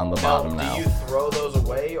through on the bottom Do now. you throw those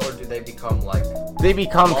away, or do they become like? They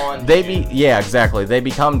become lawn they shoes? yeah, exactly. They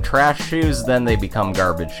become trash shoes, then they become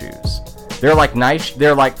garbage shoes. They're like nice,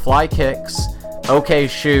 they're like fly kicks, okay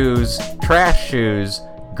shoes, trash shoes,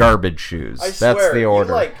 garbage shoes. I That's swear, the order.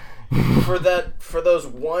 You, like, for those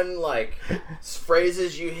one like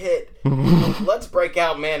phrases you hit. Let's break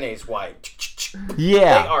out mayonnaise white.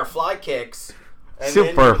 Yeah. They are fly kicks. And Super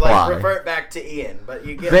then you, like, fly. revert back to Ian, but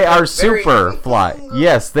you get They like, are super fly.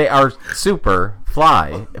 Yes, they are super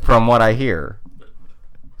fly, from what I hear.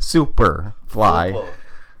 Super fly.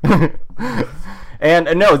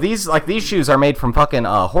 And no, these shoes are made from fucking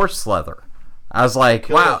horse leather. I was like,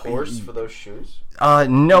 Kill a wow. horse for those shoes.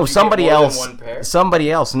 No, you somebody get more than else. one pair?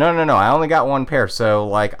 Somebody else. No. I only got one pair. So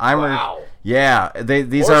like, Wow. Yeah,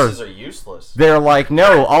 these Horses are useless. They're like,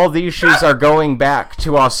 no, all these shoes are going back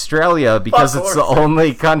to Australia because Fuck it's the horses.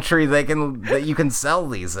 only country that you can sell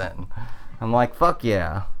these in. I'm like, fuck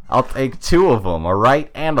yeah. I'll take 2 of them, a right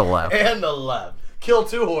and a left. And the left. Kill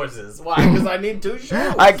 2 horses. Why? Because I need 2 shoes.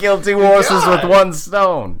 I killed 2 horses God. with 1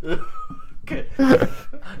 stone.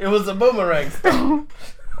 It was a boomerang stone.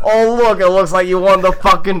 Oh, look, it looks like you won the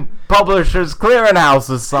fucking Publishers Clearinghouse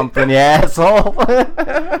or something, you asshole.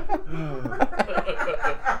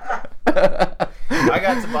 I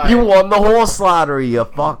got to buy You won the horse lottery, you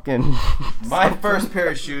fucking. my first pair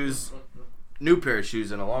of shoes, new pair of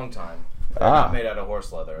shoes in a long time. They're not made out of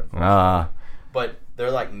horse leather, but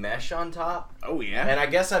they're like mesh on top. Oh yeah. And I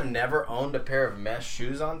guess I've never owned a pair of mesh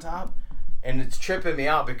shoes on top. And it's tripping me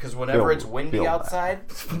out because whenever it's windy outside,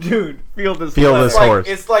 Dude, feel this. Feel this like- horse.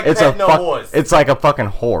 it's like petting a horse. It's like a fucking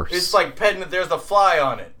horse. it's like petting it. There's a fly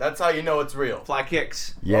on it. That's how you know it's real. Fly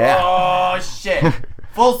kicks. yeah. Oh shit!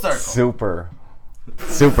 Full circle.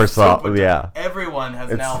 Super soft. Yeah. Everyone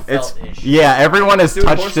has now It's felt issues. yeah. Everyone has Dude,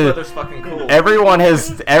 touched horse it. leather's fucking cool. Everyone has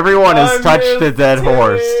touched a dead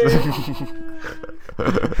horse.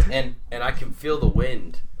 And I can feel the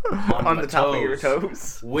wind on on my the top of your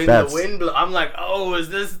toes. When That's- the wind blows, I'm like, oh, is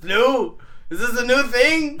this new? Is this a new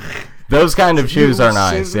thing? Those kind of shoes are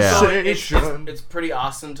nice. So Yeah. it's pretty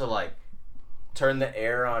awesome to like turn the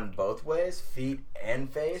air on both ways, feet and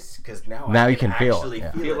face, because now Now I you can feel it, actually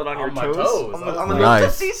yeah. Feel it on your my toes. On the I was Nice.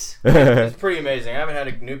 tootsies? It's pretty amazing. I haven't had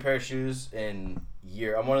a new pair of shoes in a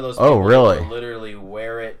year. I'm one of those Oh, people really? that will literally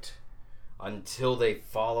wear it until they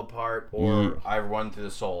fall apart or I run through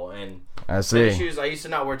the sole. And I tennis see. shoes, I used to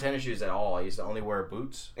not wear tennis shoes at all. I used to only wear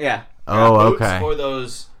boots. Yeah. Oh, Boots okay. or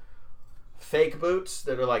those fake boots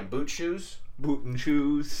that are like boot shoes. Boot and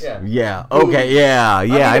shoes. Yeah. Yeah. Okay. Yeah.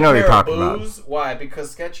 Yeah. I know what you're talking about. Why?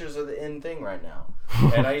 Because Skechers are the in thing right now.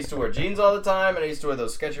 And I used to wear jeans all the time, and I used to wear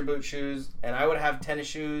those Skechers boot shoes, and I would have tennis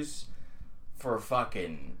shoes for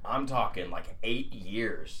fucking, I'm talking like 8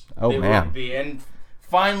 years. Oh, man. Would be, and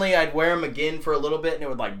finally I'd wear them again for a little bit, and it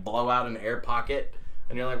would like blow out an air pocket,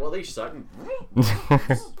 and you're like, well, these suck.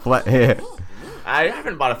 Yeah. I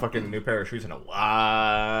haven't bought a fucking new pair of shoes in a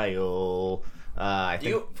while. I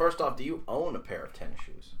think First off, do you own a pair of tennis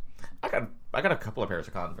shoes? I got a couple of pairs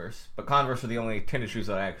of Converse, but Converse are the only tennis shoes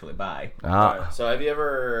that I actually buy. Alright, so have you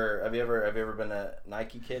ever been a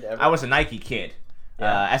Nike kid ever? I was a Nike kid.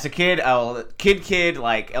 As a kid,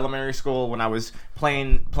 like elementary school, when I was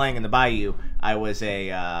playing in the Bayou, I was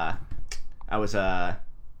a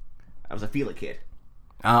Fila kid.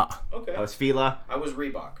 Okay. I was Fila. I was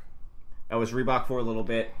Reebok. I was Reebok for a little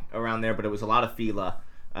bit around there, but it was a lot of Fila.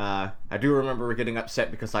 I do remember getting upset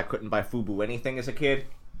because I couldn't buy FUBU anything as a kid.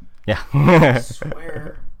 Yeah.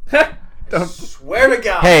 Swear. Swear to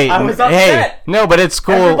God. Hey, I was hey, upset. no, but it's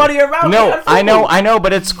cool. Everybody around me No, had I FUBU. know,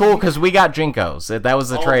 but it's cool because we got Jinkos. That was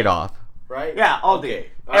the trade-off. Right? Yeah, all Okay. day.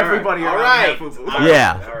 All right. Everybody All around right. me had FUBU. All right.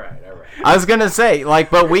 Yeah. All right. I was gonna say,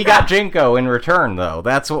 like, but we got Jinko in return, though.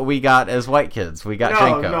 That's what we got as white kids. We got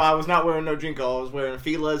Jinkos. No, I was not wearing no Jinko. I was wearing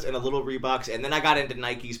Filas and a little Reeboks, and then I got into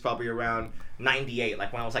Nikes probably around 98.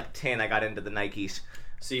 Like when I was like 10, I got into the Nikes.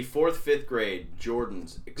 See, 4th, 5th grade,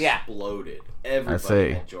 Jordans Yeah. exploded. Everybody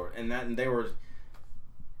see. had Jordan. And they were...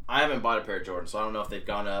 I haven't bought a pair of Jordans, so I don't know if they've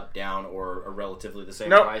gone up, down, or are relatively the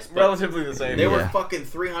same price. But relatively the same. they were Yeah. fucking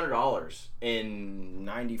 $300 in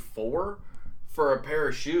 94 for a pair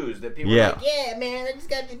of shoes that people Yeah. were like, yeah, man, I just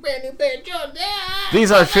got this brand new pair of Jordans. Ah,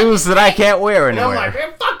 These are shoes that I can't wear And I'm like, anywhere.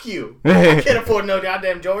 man, fuck you. I can't afford no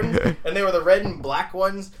goddamn Jordans. And they were the red and black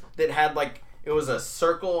ones that had like, it was a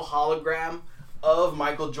circle hologram of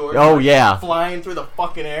Michael Jordan. Oh, like, yeah. flying through the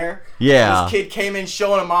fucking air. Yeah. This kid came in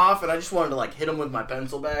showing them off, and I just wanted to like hit him with my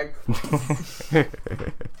pencil bag.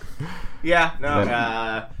 Yeah,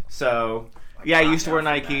 no. So yeah, I used to wear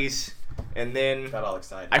Nikes, and then Got all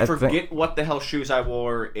excited. I I forget think- what the hell shoes I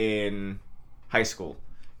wore in high school.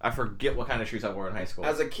 I forget what kind of shoes I wore in high school.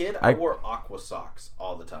 As a kid, I wore Aqua socks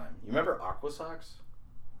all the time. You remember Aqua socks?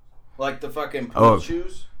 Like the fucking pool Oh.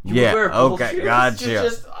 shoes? Yeah. wear pool Okay. shoes?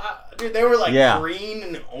 Gotcha. Dude, they were like Yeah. green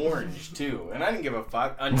and orange too, and I didn't give a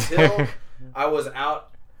fuck until I was out.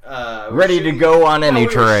 we were Ready to go on any we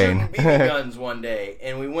were terrain. shooting BB guns one day,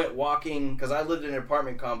 and we went walking because I lived in an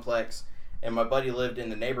apartment complex, and my buddy lived in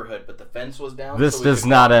the neighborhood, but the fence was down. This so we does could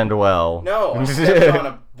not walk. end well. No, I stepped on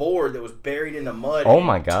a board that was buried in the mud. Oh and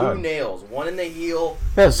my God. 2 nails, one in the heel.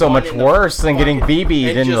 That's so one much in the worse than getting fucking- BB'd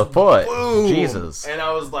and in the just foot. boom. Jesus. And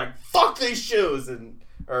I was like, "Fuck these shoes,"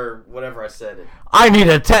 or whatever I said. It. I need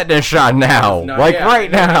a tetanus shot now. No, like yeah, right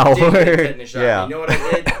no, I now. did get a tetanus shot. Yeah. You know what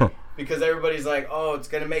I did? Because everybody's like, "Oh, it's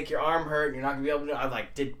gonna make your arm hurt. And you're not gonna be able to do it." I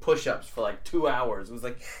like did push-ups for like 2 hours. It was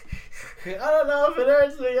like, I don't know if it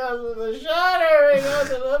hurts because of the shot or because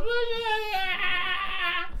of the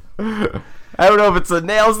push-up. I don't know if it's the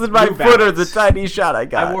nails in my New foot or the Balance. tiny shot I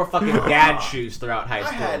got. I wore fucking dad shoes throughout high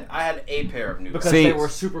school. I had a pair of new because See, they were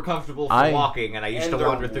super comfortable for I- walking, and I used And to they're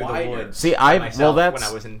wander through wider. the woods. See, by I- myself well, that's- when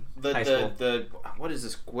I was in the high school. what is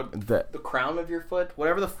this? What The- the crown of your foot?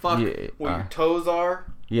 Whatever the fuck Yeah, where your toes are.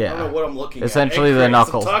 I yeah. don't know what I'm looking Essentially at. the Egg crates.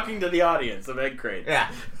 knuckles. I'm talking to the audience of egg crates. Yeah.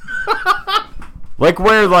 Like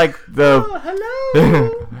where like the Oh,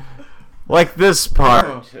 hello. Like this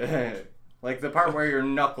part. Like the part where your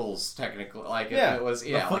knuckles, technically, like if it was,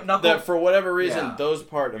 the foot like, knuckle. That for whatever reason, Yeah. those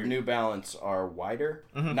part of New Balance are wider.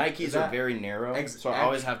 Nikes are very narrow, so I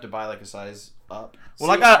always have to buy like a size up. Well,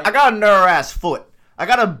 I got a narrow ass foot. I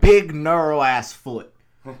got a big narrow ass foot,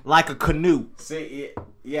 like a canoe. See,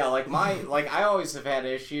 yeah, like I always have had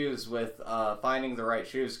issues with finding the right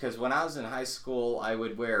shoes, because when I was in high school, I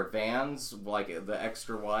would wear Vans, like the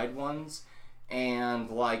extra wide ones, and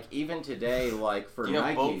like even today, like for Do you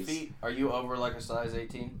have both Nikes. feet? Are you over like a size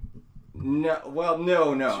 18? No, well,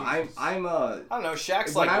 no. I'm I don't know.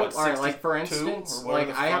 Shaq's when like I, what? all right, like for 62 instance, or whatever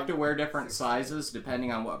like the I have fuck? to wear different sizes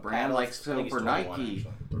depending on what brand. Like I so think for it's 21,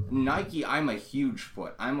 Nike, actually. I'm a huge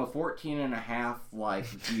foot. I'm a 14 and a half like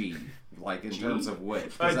G, like in terms of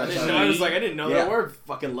width. 'Cause that's how- I didn't know Yeah. there were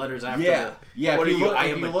fucking letters after Yeah, yeah. What if are you you? look, I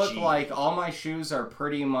if am you a look G. like all my shoes are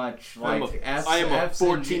pretty much like I am a Fs and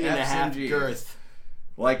 14 and a Fs half Gs. girth.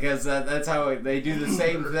 Like, as that's how they do the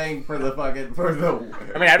same thing for the fucking for the.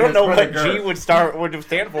 I mean, I don't know for what the G girth. would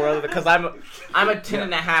stand for, other because I'm a 10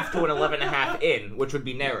 and a half to an 11 and a half in, which would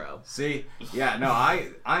be narrow. See, yeah, no,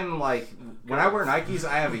 I'm like when I wear Nikes,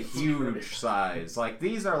 I have a huge size. Like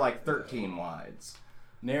these are like 13 wides.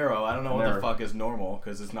 Narrow. I don't know what Narrow. the fuck is normal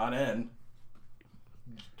because it's not N.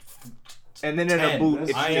 And then in a 10. boot,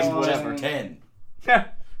 it's I just am whatever. just 10.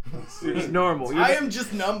 It's normal. I am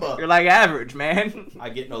just number. You're like average, man. I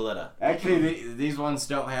get no letter. Actually, these ones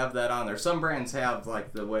don't have that on there. Some brands have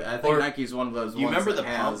like the way. I think Or- Nike's one of those You ones remember that the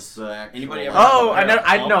has pumps? the actual. Anybody ever- Oh, Have a pair of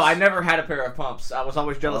pumps? I never had a pair of pumps. I was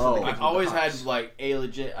always jealous of the Oh. kids I with always the had pumps. like a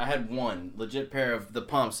legit. I had one legit pair of the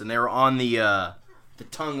pumps, and they were on the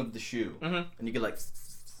tongue of the shoe, and you could like.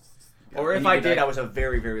 Or and if you I could, did, like- I was a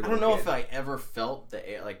very, very I little don't know kid. if I ever felt the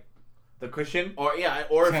like, The cushion? or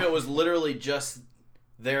if it was literally just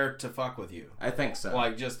there to fuck with you. I think so.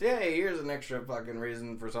 Like just hey, here's an extra fucking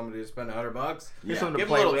reason for somebody to spend $100. Here's Yeah. something to Give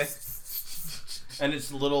a play little, with. and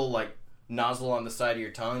it's a little like nozzle on the side of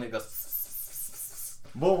your tongue that goes.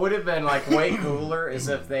 What would have been like way cooler is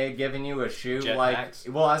if they had given you a shoe like. Jetpacks?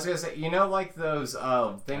 Well, I was gonna say, you know, like those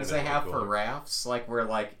things That'd they be have for cooler. rafts, like where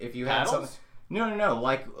like if you had Paddles? something. No.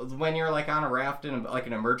 Like when you're like on a raft in like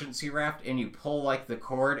an emergency raft, and you pull like the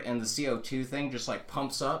cord, and the CO2 thing just like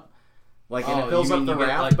pumps up, like and Oh, it fills you up mean the you get,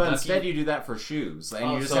 raft. like, but ducky- instead, you do that for shoes,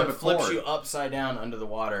 and you just so have it a flips cord. you upside down under the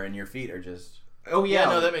water, and your feet are just. Oh yeah,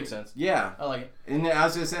 No, that makes sense. yeah. I like it. And I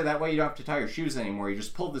was gonna say that way you don't have to tie your shoes anymore. You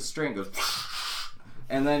just pull the string, goes,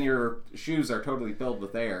 and then your shoes are totally filled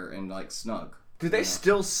with air and like snug. Do they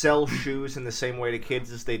still sell shoes in the same way to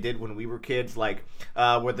kids as they did when we were kids? Like,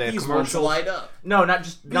 where the These ones commercials light up. No, not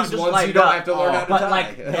just These ones ones light you don't up, have to learn how to but tie.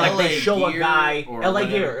 like LA they show a Gear guy or LA whatever.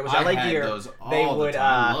 Gear. It was I LA had Gear. those They all the would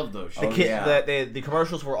time. I love those the shoes. Oh, kid yeah. the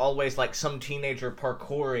commercials were always like some teenager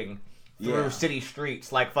parkouring through Yeah. city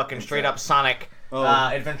streets, like fucking straight up Sonic Oh.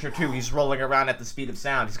 Adventure 2. He's rolling around at the speed of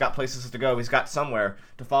sound. He's got places to go. He's got somewhere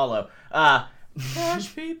to follow.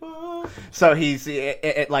 people. So he's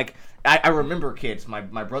like I remember kids. My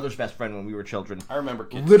brother's best friend when we were children. I remember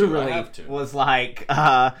kids. Literally Too. I have to. was like,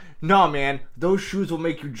 no man, those shoes will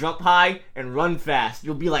make you jump high and run fast.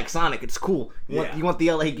 You'll be like Sonic. It's cool. You want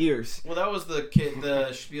the LA Gears. Well, that was the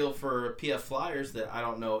spiel for PF Flyers that I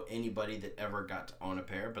don't know anybody that ever got to own a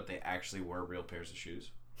pair, but they actually were real pairs of shoes.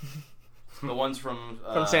 The ones from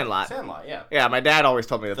Sandlot. Sandlot, yeah. Yeah, my dad always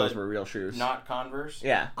told me that The- those were real shoes. Not Converse.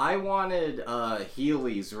 Yeah. I wanted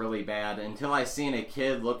Heelys really bad until I seen a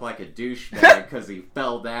kid look like a douchebag because he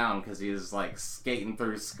fell down because he was like skating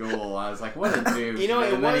through school. I was like, what a douche. You know,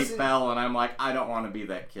 it and then he wasn't- fell, and I'm like, I don't want to be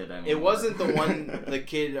that kid anymore. It wasn't the one, the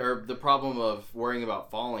kid, or the problem of worrying about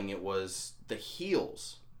falling. It was the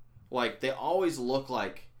heels. Like, they always look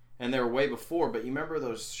like, and they were way before, but you remember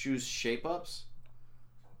those shoes shape-ups?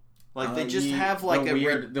 Like, they just have, like, the a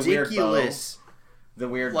weird bow. ridiculous... The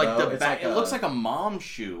weird Like, bow. the It's back, like it looks like a mom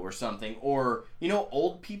shoe or something. Or, you know,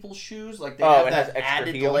 old people's shoes? Like, they Oh, have it has that extra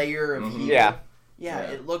added heel? layer of heel. Yeah. Yeah,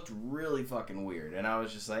 Yeah. it looked really fucking weird. And I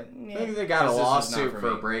was just like, I think they got a this is not lawsuit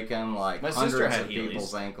for me. breaking like My sister hundreds had of Heelys.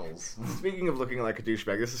 people's ankles. Speaking of looking like a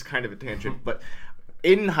douchebag, this is kind of a tangent, but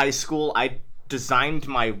in high school, I designed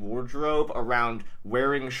my wardrobe around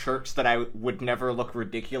wearing shirts that I would never look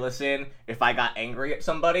ridiculous in if I got angry at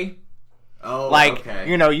somebody. Oh, Like, okay.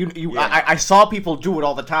 you know, Yeah. I saw people do it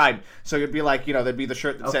all the time. So it'd be like, you know, there'd be the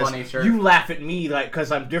shirt that A says, funny shirt. you laugh at me like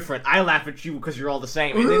because I'm different. I laugh at you because you're all the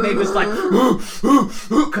same. And then they just like,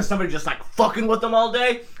 because somebody just like fucking with them all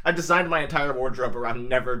day. I designed my entire wardrobe around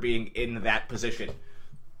never being in that position.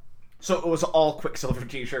 So it was all Quicksilver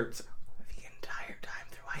t-shirts the entire time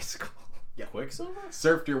through high school. Yeah, Quicksilver?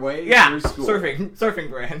 Surfed your way Yeah, through school. surfing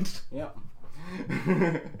brand. Yep.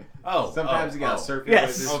 Oh, Sometimes you gotta surf your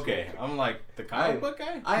Yes. way through- Okay, I'm like the comic book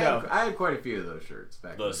guy. I No. had quite a few of those shirts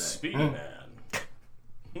back in The the day. Speedy Man.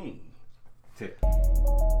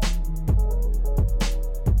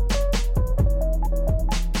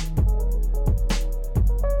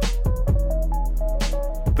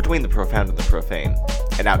 Between the Profound and the Profane,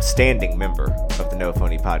 an outstanding member of the No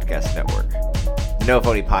Phony Podcast Network. The No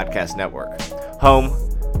Phony Podcast Network, home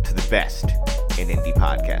to the best in indie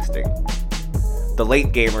podcasting. The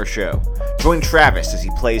Late Gamer Show. Join Travis as he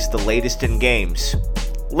plays the latest in games,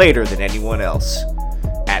 later than anyone else,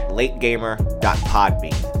 at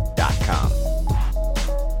lategamer.podbean.com.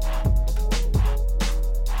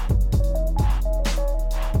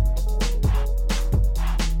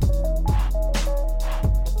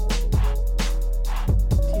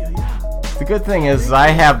 The good thing is I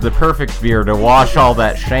have the perfect beer to wash all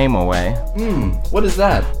that shame away. What is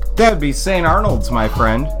that? That'd be St. Arnold's, my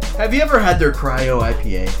friend. Have you ever had their Cryo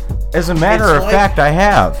IPA? As a matter It's of like- fact, I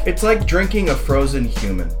have. It's like drinking a frozen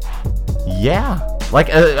human. Yeah. Like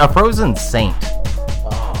a frozen saint.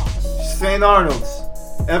 St. Arnold's.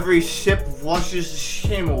 Every ship washes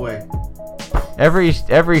shame away.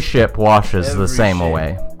 Every ship washes the Every same ship.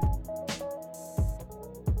 away.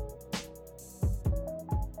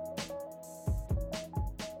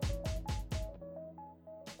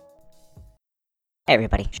 Hey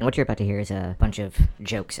everybody, what you're about to hear is a bunch of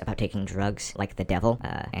jokes about taking drugs like the devil,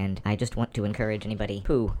 and I just want to encourage anybody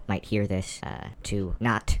who might hear this to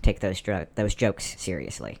not take those jokes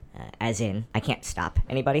seriously. As in, I can't stop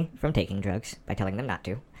anybody from taking drugs by telling them not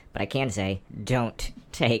to, but I can say, don't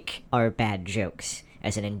take our bad jokes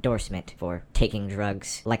as an endorsement for taking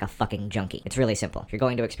drugs like a fucking junkie. It's really simple. If you're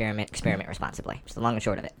going to experiment responsibly. It's the long and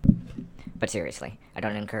short of it. But seriously, I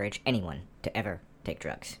don't encourage anyone to ever take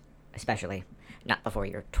drugs, especially not before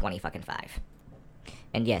you're 25.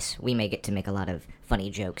 And yes, we may get to make a lot of funny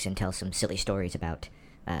jokes and tell some silly stories about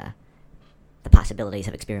the possibilities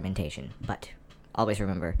of experimentation, but always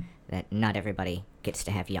remember that not everybody gets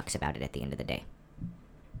to have yucks about it at the end of the day.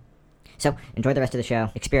 So, enjoy the rest of the show,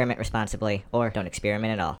 experiment responsibly, or don't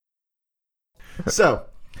experiment at all. So,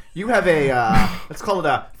 you have a, let's call it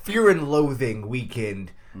a fear and loathing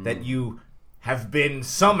weekend that you have been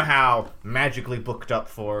somehow magically booked up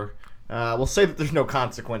for. We'll say that there's no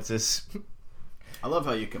consequences. I love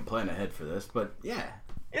how you can plan ahead for this, but yeah.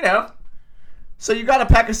 You know. So you gotta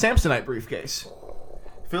pack a Samsonite briefcase.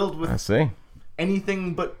 Filled I with see.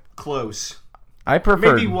 anything but clothes. I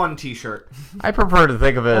prefer. Maybe one t-shirt. I prefer to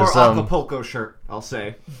think of it Or as Acapulco shirt, I'll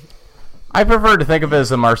say. I prefer to think of it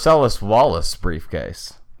as a Marcellus Wallace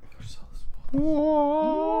briefcase.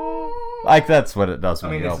 Like that's what it does I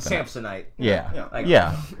when mean, you it's open a it. Samsonite. Yeah. Like-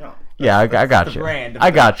 Yeah. No. Yeah, I got the you. brand of I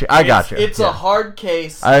got you. I got you. It's Yeah. a hard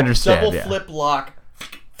case. I understand, Double yeah. flip lock,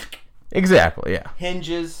 Exactly, yeah.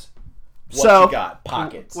 hinges. What So, you got?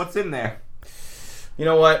 Pockets. What's in there? You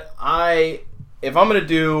know what? If I'm gonna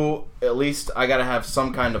do, at least I gotta have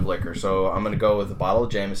some kind of liquor. So I'm gonna go with a bottle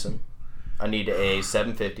of Jameson. I need a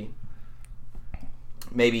 750.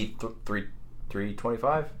 Maybe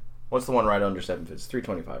 325. What's the one right under 750? It's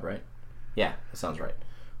 325, right? Yeah, that sounds right.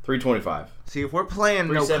 325. See, if we're playing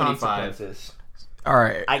no 375. consequences, All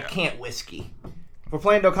right. I can't whiskey. If we're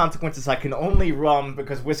playing no consequences, I can only rum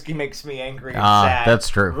because whiskey makes me angry and sad. That's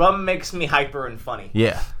true. Rum makes me hyper and funny.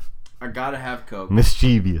 Yeah. I gotta have Coke.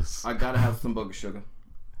 Mischievous. I gotta have some booger sugar.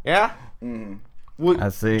 Yeah? I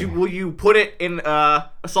see. Will you put it in a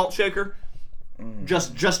salt shaker?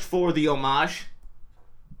 Just for the homage?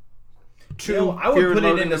 I would put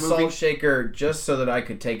it in a salt shaker just so that I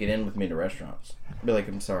could take it in with me to restaurants. I'd be like,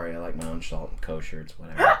 I'm sorry, I like my own salt and kosher, it's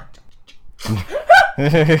whatever.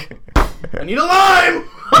 I need a lime!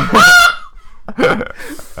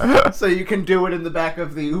 So you can do it in the back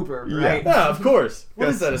of the Uber, right? Yeah, of course. What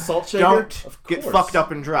is that, a salt shaker? Don't Of get course. fucked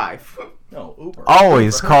up and drive. No, Uber.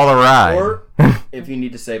 Always call a ride. Or, if you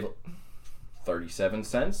need to save 37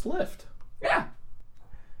 cents, Lyft. Yeah.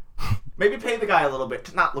 Maybe pay the guy a little bit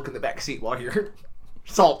to not look in the back seat while you're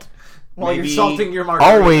while you're Maybe- salting your margaritas.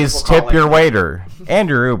 Always we'll call tip it. your waiter and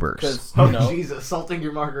your Ubers. Because, Oh, Jesus, salting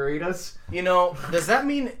your margaritas? does that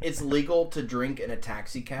mean it's legal to drink in a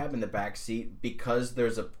taxi cab in the back seat because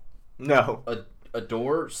there's No. a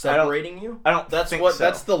door separating you? I don't That's think what. so.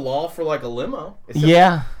 That's the law for like a limo.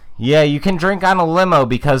 Yeah. Yeah, you can drink on a limo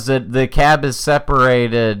because the cab is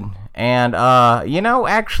separated. And,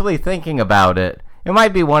 actually thinking about it, it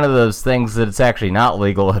might be one of those things that it's actually not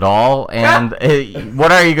legal at all. And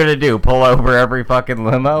what are you going to do? Pull over every fucking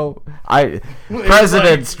limo?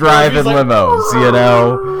 Presidents drive in like, limos,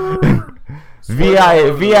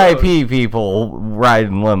 VIP people ride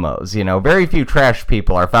in limos. You know, very few trash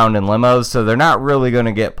people are found in limos, so they're not really going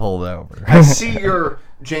to get pulled over. I see your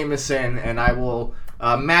Jameson, and I will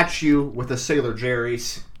match you with a Sailor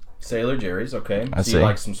Jerry's. Sailor Jerry's, okay. I So see. you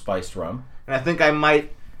like some spiced rum. And I think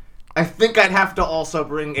I'd have to also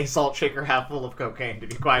bring a salt shaker half full of cocaine, to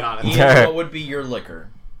be quite honest. Ian, what would be your liquor?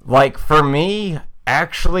 Like, for me,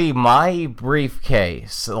 actually, my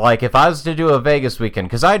briefcase, like, if I was to do a Vegas weekend,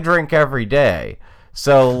 because I drink every day,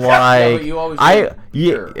 so, Yeah, like, but you always drink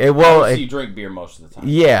beer. Obviously, you drink beer most of the time.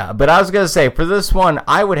 Yeah, but I was going to say, for this one,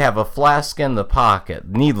 I would have a flask in the pocket,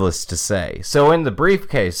 needless to say. So in the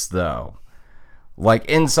briefcase, though, like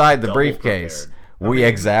inside the Double briefcase, prepared.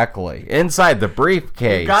 exactly. Inside the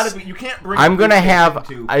briefcase. You can't bring I'm gonna briefcase have-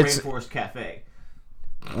 into it's- Rainforest Cafe.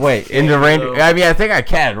 Wait, in the rain. though. I mean, I think I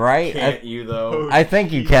can, right? Can't you, though? I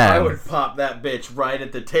think you I can. would pop that bitch right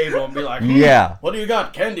at the table and be like, Yeah. What do you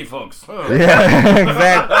got? Candy, folks. Huh. Yeah,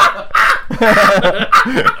 exactly.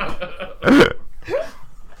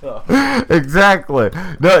 Exactly.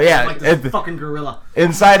 No, yeah. Like this fucking gorilla.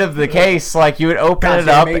 Inside of the case, like you would open it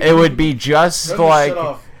up, it would be just Turn this like shit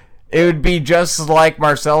off. it would be just like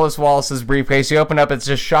Marcellus Wallace's briefcase. You open up, it's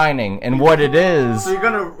just shining, and what it is, So you're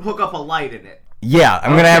gonna hook up a light in it. yeah,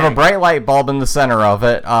 I'm gonna have a Okay. bright light bulb in the center of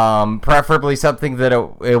it, preferably something that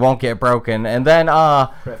it won't get broken, and then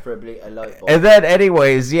Preferably a light bulb. and then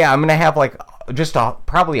anyways, yeah, I'm gonna have like just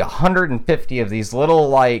probably 150 of these little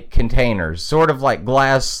like containers, sort of like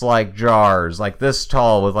glass like jars, like this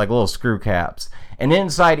tall with like little screw caps. And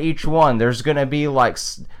inside each one, there's gonna be like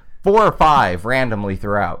 4 or 5 randomly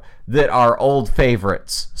throughout that are old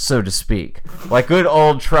favorites, so to speak, like good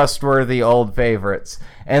old trustworthy old favorites.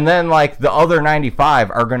 And then like the other 95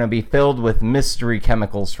 are gonna be filled with mystery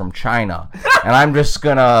chemicals from China, and I'm just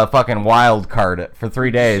gonna fucking wild card it for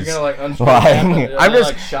 3 days. You're gonna like unscrew Like, that? I'm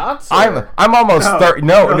just like shots. I'm or- almost No, 30.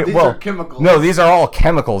 no, No, these well, are chemicals. no, these are all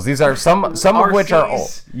chemicals. These are some of which are old.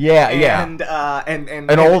 RCs Yeah, and, yeah.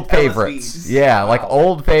 and Old LSDs. favorites. Yeah, like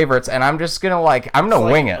old favorites, and I'm just gonna I'm gonna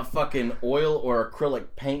It's wing like it. a fucking oil or acrylic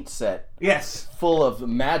paint set Yes. full of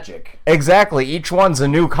magic. Exactly. Each one's a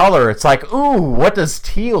new color. It's like, ooh, what does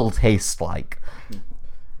teal taste like?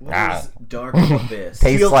 What Ah. is dark abyss? Tastes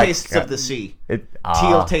Teal like tastes of the sea. It,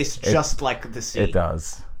 Teal tastes it- just like the sea. It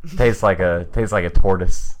does. Tastes like a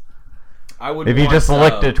tortoise. I would If you want, just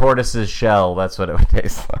licked a tortoise's shell, that's what it would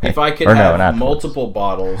taste like. If I could Or no, have not multiple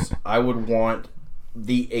bottles, I would want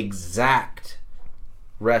the exact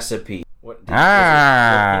recipe. What? Pink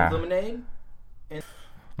lemonade?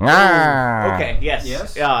 Ah. Okay, yes.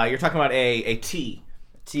 Yes? You're talking about a tea.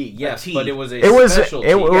 Tea, yes, tea. but it was a It was special it,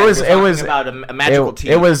 tea. was We're it talking was about a magical tea.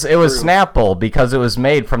 it was brew. Snapple because it was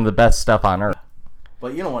made from the best stuff on earth.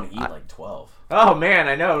 But you don't want to eat like 12. Oh man,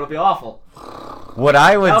 I know it'll be awful. What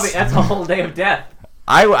I would That's a whole day of death.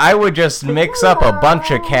 I would just mix up a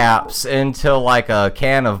bunch of caps into like a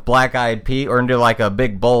can of black-eyed pea or into like a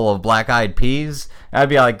big bowl of black-eyed peas. I'd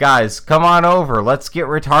be like, guys, come on over. Let's get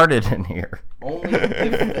retarded in here. Only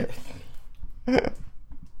if...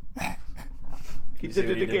 He You see did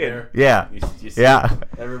what it he did again. there? Yeah. You see? Yeah.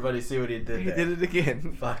 Everybody see what he did He there? did it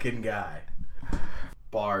again. Fucking guy.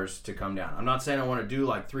 Bars to come down. I'm not saying I want to do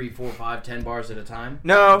like 3, 4, 5, 10 bars at a time.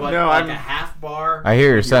 No, but no, like I'm. a half bar. I hear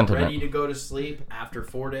your when sentiment. You're ready to go to sleep after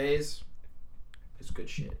 4 days. It's good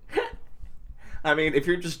shit. I mean, if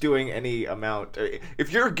you're just doing any amount,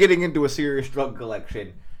 if you're getting into a serious drug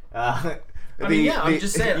collection, I'm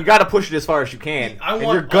just saying. you got to push it as far as you can, I and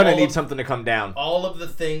want you're gonna all need of- something to come down. All of the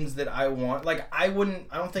things that I want, like I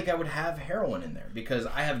don't think I would have heroin in there because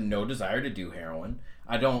I have no desire to do heroin.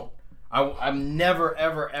 I'm never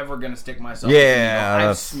ever gonna stick myself. Yeah, I've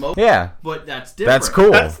that's- smoked, Yeah. but that's different. That's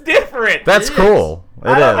cool. That's different. That's It is. cool. It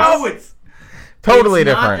I don't is. know. It's Totally It's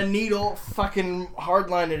different. Not a needle, fucking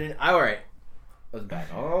hardline it in. All right, let's back.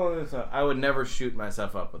 I would never shoot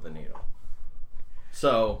myself up with a needle.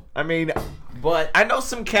 So, I mean, but I know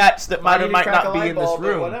some cats that might or might not be in this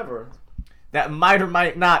room Whatever. that might or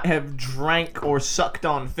might not have drank or sucked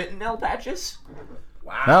on fentanyl patches.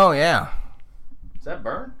 Wow. Oh yeah. Does that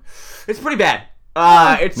burn? It's pretty bad.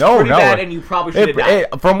 It's No, pretty no. bad, and you probably should have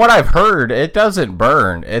died. From what I've heard, it doesn't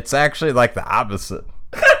burn. It's actually like the opposite.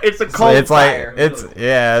 It's a cold It's fire. like it's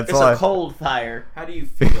It's like a cold fire. How do you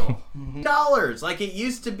feel? $. Like it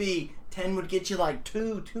used to be, 10 would get you like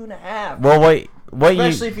 2, 2.5. well what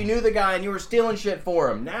Especially if you knew the guy and you were stealing shit for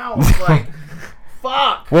him. Now it's like,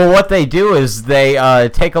 fuck. Well, what they do is they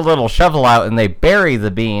take a little shovel out and they bury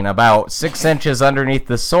the bean about 6 inches underneath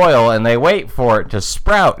the soil, and they wait for it to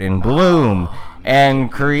sprout and bloom, and then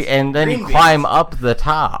Green you beans. climb up the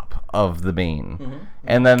top of the bean,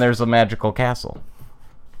 and then there's a magical castle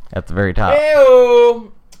at the very top.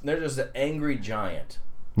 Ew. There's an angry giant.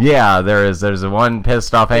 Yeah, there's a one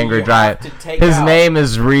pissed off angry you giant. have to take His out name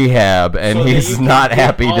is Rehab, and so that he's you can not get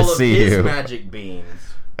happy all to of see his you. magic beans.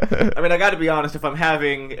 I mean, I gotta be honest, if I'm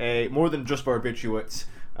having a more than just barbiturates,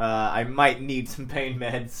 I might need some pain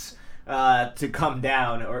meds to come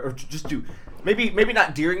down, or just do maybe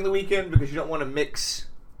not during the weekend, because you don't want to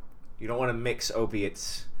mix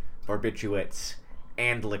opiates, barbiturates,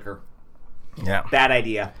 and liquor. Yeah. Bad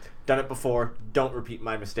idea. Done it before. Don't repeat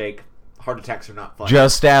my mistake. Heart attacks are not fun.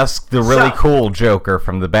 Just ask the really So- cool Joker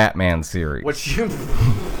from the Batman series. What you?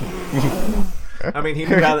 I mean, he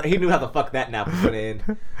knew how the fuck that nap was gonna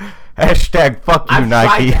end. Hashtag fuck you, I've tried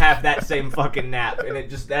Nike. to have that same fucking nap,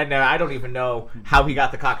 and I don't even know how he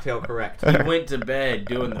got the cocktail correct. He went to bed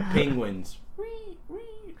doing the penguins.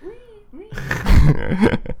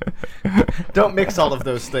 Don't mix all of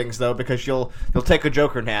those things though, because you'll take a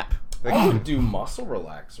Joker nap. I would do muscle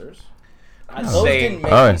relaxers. Those saying- didn't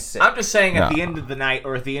make Oh. me sick. I'm just saying, at No. the end of the night,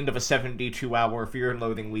 or at the end of a 72-hour Fear and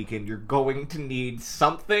Loathing weekend, you're going to need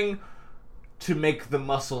something to make the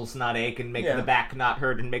muscles not ache, and make Yeah. the back not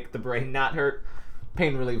hurt, and make the brain not hurt.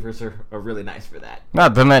 Pain relievers are really nice for that.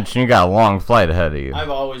 Not to mention you got a long flight ahead of you. I've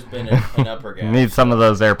always been an upper guy. You need some of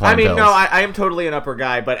those airplane I mean, pills. no, I am totally an upper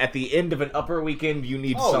guy, but at the end of an upper weekend, you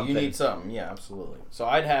need Oh, something. you need something. Yeah, absolutely. So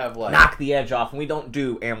I'd have like Knock the edge off, and we don't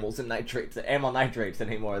do amyl nitrates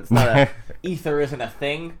anymore. It's not a ether isn't a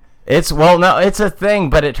thing. It's a thing,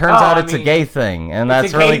 but it turns Oh, out I it's mean, a gay thing, and It's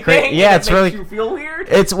that's a really gay creepy. thing, Yeah, and it's it really. makes you feel weird.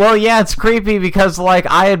 It's creepy because like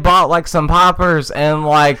I had bought like some poppers, and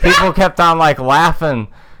like people kept on like laughing,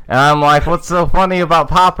 and I'm like, what's so funny about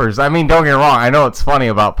poppers? I mean, don't get me wrong, I know it's funny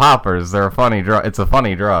about poppers. They're a funny drug. It's a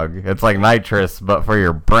funny drug. It's like nitrous, but for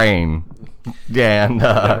your brain. Yeah, and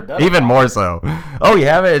Never done a even more so. Oh, you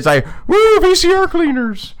have it? It's like, woo, VCR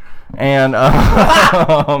cleaners. And,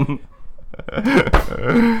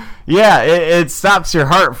 yeah, it stops your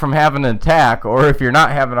heart from having an attack, or if you're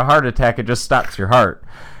not having a heart attack, it just stops your heart.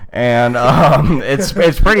 And it's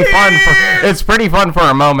pretty fun. It's pretty fun for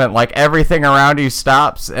a moment. Like everything around you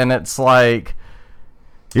stops, and it's like,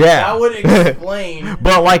 yeah. that would explain.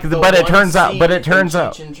 But like, the but it one turns out, scene but it in turns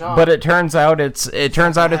out, Cheech and Chong. but it turns out it's Have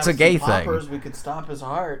a gay some thing. poppers, we could stop his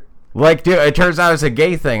heart. Like, dude, it turns out it's a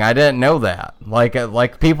gay thing. I didn't know that. Like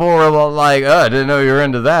people were like, "Oh, I didn't know you were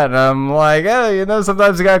into that." And I'm like, "Oh, you know,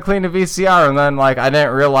 sometimes you gotta clean a VCR." And then like, I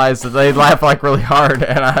didn't realize that they'd laugh like really hard,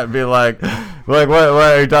 and I'd be like, what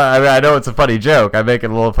are you talking? I mean, I know it's a funny joke. I make it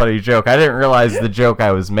a little funny joke. I didn't realize the joke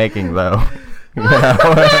I was making though. You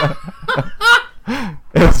know?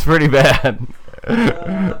 It was pretty bad. Was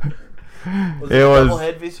It it a was- double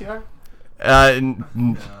head VCR? For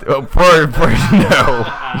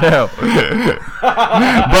no.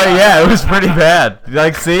 But yeah, it was pretty bad.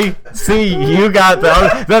 Like, see, you got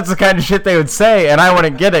that's the kind of shit they would say, and I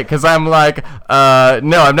wouldn't get it because I'm like, no,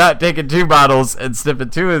 I'm not taking 2 bottles and sniffing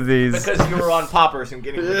 2 of these. Because you were on poppers and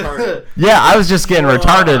getting retarded. Yeah, I was just getting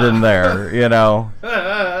retarded in there, you know.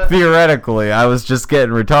 Theoretically, I was just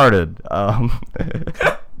getting retarded.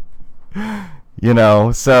 You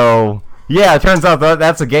know, so yeah, it turns out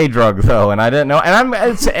that's a gay drug though, and I didn't know.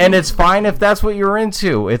 And it's fine if that's what you're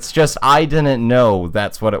into. It's just I didn't know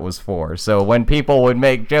that's what it was for. So when people would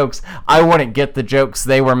make jokes, I wouldn't get the jokes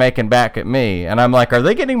they were making back at me, and I'm like, are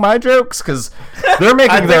they getting my jokes? Because they're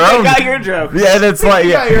making their I own. got your jokes. Yeah, and it's like,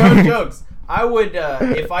 You yeah. got your own jokes. I would,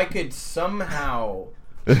 if I could somehow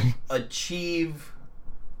achieve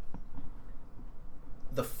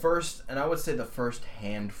the first, and I would say the first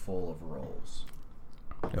handful of rolls.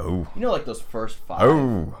 Oh. You know, like those first 5.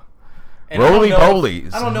 Oh. And I don't know-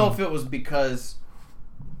 Roly-polies. I don't know if it was because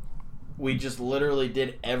we just literally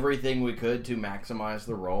did everything we could to maximize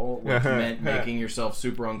the roll, which meant making yourself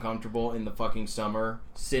super uncomfortable in the fucking summer,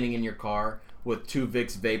 sitting in your car with 2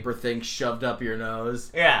 Vicks vapor things shoved up your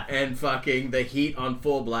nose. Yeah. And fucking the heat on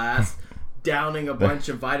full blast. Downing a bunch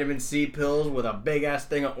of vitamin C pills with a big ass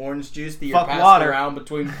thing of orange juice that you're Fuck passing water. around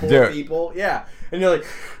between 4 Dude. people. Yeah. And you're like,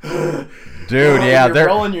 Dude, yeah, you're they're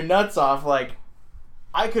rolling your nuts off. Like,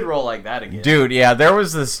 I could roll like that again. Dude, yeah, there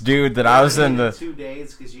was this dude that I was in the 2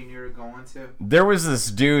 days because you knew you were going to. There was this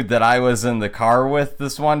dude that I was in the car with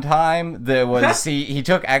this one time that was he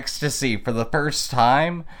took ecstasy for the first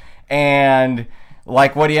time, and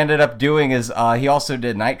like what he ended up doing is he also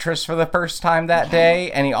did nitrous for the first time that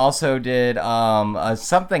day, and he also did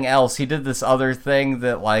something else. He did this other thing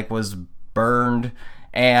that like was burned,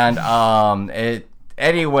 and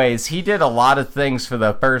anyways, he did a lot of things for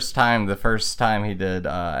the first time he did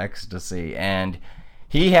ecstasy, and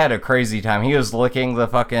he had a crazy time. He was licking the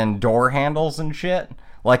fucking door handles and shit,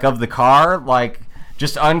 like of the car, like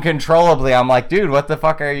just uncontrollably, I'm like, dude, what the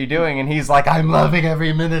fuck are you doing? And he's like, I'm loving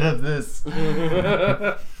every minute of this.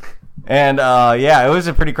 And yeah, it was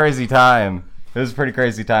a pretty crazy time. It was a pretty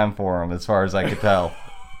crazy time for him, as far as I could tell.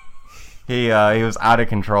 He was out of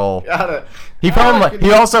control. He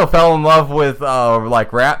also fell in love with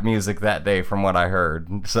like rap music that day, from what I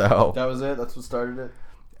heard. So That was it? That's what started it?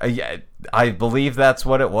 yeah, I believe that's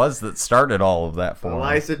what it was that started all of that for him.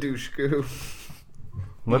 Eliza Dushku.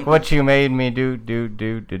 Look what you made me do.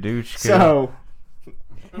 So,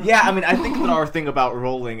 yeah, I mean, I think that our thing about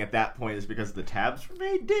rolling at that point is because the tabs were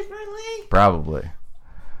made differently. Probably.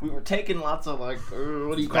 We were taking lots of, like,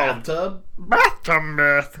 what do you call them? Bathtub? Bathtub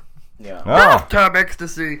meth. Yeah. Oh. Bathtub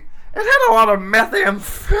ecstasy. It had a lot of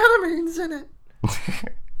methamphetamines in it.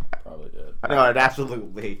 Probably did. No, it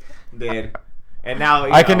absolutely did. And now,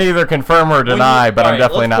 I can either confirm or deny, but I'm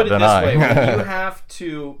definitely not denying. When you have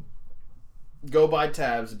to go by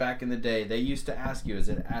tabs back in the day, they used to ask you, is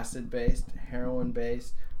it acid-based,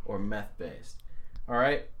 heroin-based, or meth-based? All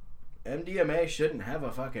right? MDMA shouldn't have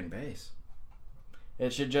a fucking base.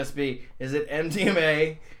 It should just be, is it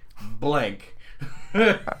MDMA blank?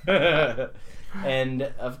 And,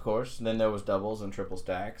 of course, then there was doubles and triple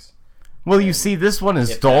stacks. Well, you see, this one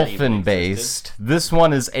is If that even dolphin-based. This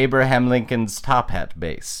one is Abraham Lincoln's top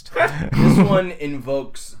hat-based. This one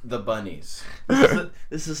invokes the bunnies.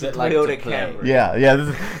 This is a That like to Toyota play. Camry. Yeah,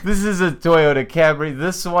 this is a Toyota Camry.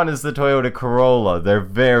 This one is the Toyota Corolla. They're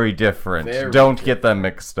very different. Very Don't different. get them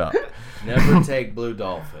mixed up. Never take blue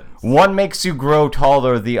dolphins. One makes you grow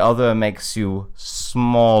taller, the other makes you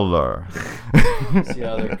smaller. See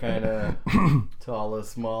how they're kind of taller,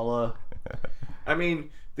 smaller? I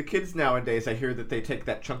mean, the kids nowadays, I hear that they take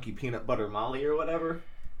that chunky peanut butter Molly or whatever.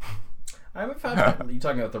 I haven't found that. You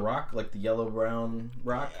talking about the rock, like the yellow-brown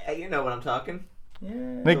rock? Yeah, you know what I'm talking.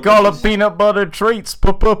 Yeah. They call it peanut butter treats.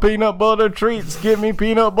 Peanut butter treats. Give me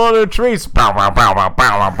peanut butter treats. Bow, bow, bow, bow,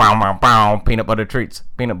 bow, bow, bow, bow. Peanut butter treats.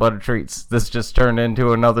 Peanut butter treats. This just turned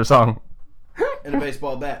into another song. And a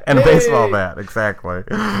baseball bat. And a Hey! baseball bat, exactly.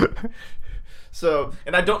 So,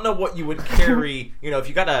 and I don't know what you would carry. You know, if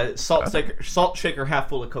you got a salt shaker half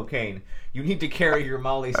full of cocaine, you need to carry your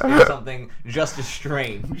Molly in something just as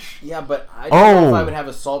strange. Yeah, but I don't know if Oh. I would have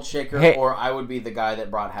a salt shaker Hey. or I would be the guy that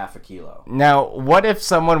brought half a kilo. Now, what if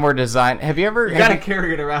someone were designed... Have you ever... You gotta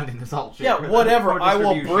carry it around in the salt shaker. Yeah, whatever. For I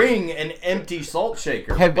will distribution. bring an empty salt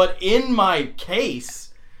shaker. Have- But in my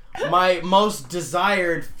case, my most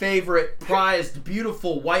desired, favorite, prized,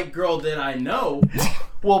 beautiful white girl that I know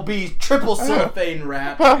will be triple cellophane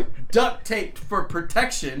wrapped, duct taped for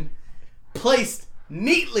protection, placed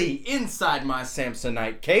neatly inside my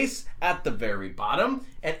Samsonite case at the very bottom,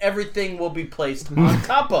 and everything will be placed on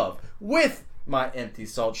top of with my empty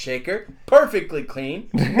salt shaker, perfectly clean,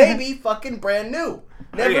 maybe fucking brand new,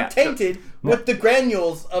 never yeah. tainted with the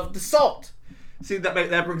granules of the salt. See,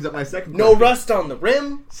 that brings up my second No question. rust on the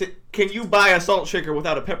rim. Can you buy a salt shaker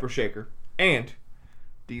without a pepper shaker? And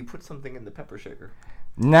do you put something in the pepper shaker?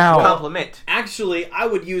 Now... Compliment. Actually, I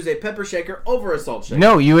would use a pepper shaker over a salt shaker.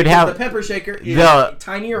 No, you would Because have... the pepper shaker is the- a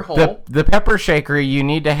tinier hole. The pepper shaker you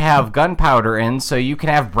need to have gunpowder in so you can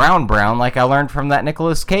have brown like I learned from that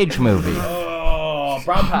Nicolas Cage movie. Oh,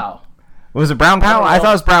 brown pow. Was it brown pow? don't I know. thought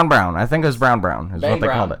it was brown. I think it was brown is Bang what they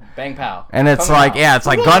brown. called it. Bang pow. And it's Come like, on. yeah, it's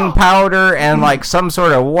like gunpowder and like some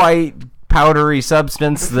sort of white powdery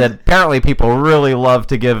substance that apparently people really love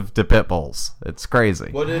to give to pit bulls. It's crazy.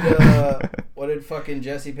 What did fucking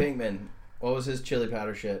Jesse Pinkman? What was his chili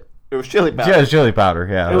powder shit? It was chili powder. Yeah, it's chili powder.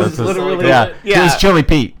 Yeah, It was that's his- literally- yeah. It yeah. was Chili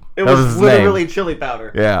Pete. It That was his literally name. chili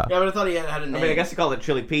powder. Yeah. Yeah, but I thought he had a name. I mean, I guess he called it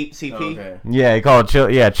Chili Pete, CP. Oh, okay. Yeah, he called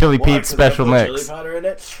it Chili Why? Pete 'Cause they special put mix. Chili powder in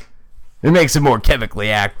it. It makes it more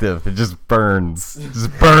chemically active. It just burns. It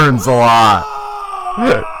just burns a lot.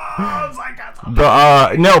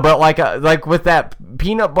 But no, but like with that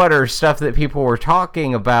peanut butter stuff that people were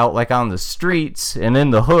talking about, like on the streets and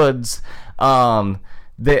in the hoods,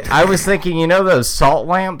 I was thinking, you know, those salt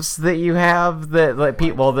lamps that you have that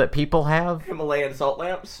people have. Himalayan salt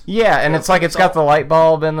lamps. Yeah, and it's like it's got the light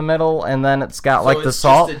bulb in the middle, and then it's got like the it's just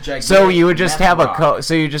salt. a gigantic So you would just meth have a rock.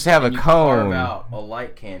 so you just have And a you carve cone. out a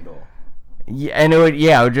light candle. Yeah, and it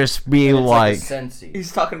would just be And it's like a Sensi.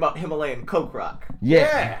 He's talking about Himalayan coke rock.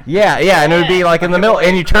 yeah, and it would be like in the middle,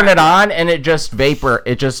 and you turn it on, and it just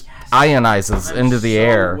ionizes into the so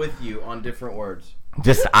air, with you on different words.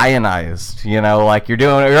 just ionized. You know, like you're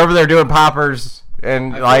over there doing poppers,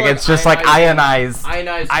 and I feel like it's just like ionized.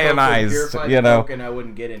 Ionized, Ionized, purified you know. Coke, and I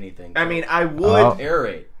wouldn't get anything. I mean, I would. Oh.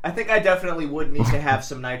 Aerate. I think I definitely would need to have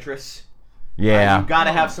some nitrous Yeah. You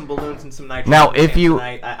gotta have some balloons and some nitrous. Now, in the if you-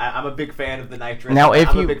 Samsonite. I'm a big fan of the nitrous. Now, if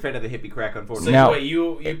I'm you- a big fan of the hippie crack, So unfortunately. Now- wait,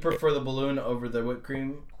 you prefer the balloon over the whipped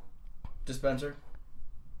cream dispenser?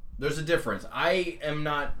 There's a difference. I am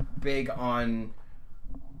not big on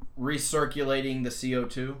recirculating the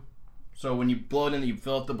CO2. So when you blow it in, you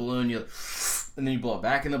fill up the balloon, and then you blow it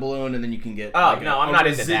back in the balloon, and then you can get I'm not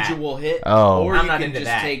into that. residual hit. Oh. Or I'm you not can into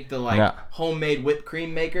just that. take the No. homemade whipped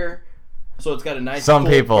cream maker, so it's got a nice Some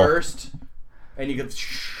cool people- burst, and you can.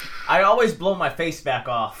 I always blow my face back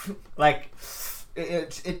off. Like,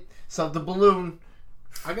 so the balloon,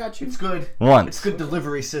 I got you. it's good. Once. It's good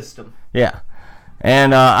delivery system. Yeah.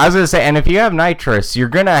 And I was going to say, and if you have nitrous, you're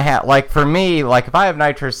going to have, like for me, like if I have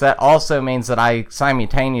nitrous, that also means that I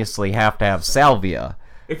simultaneously have to have salvia.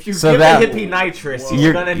 If you So give that- a hippie nitrous, you're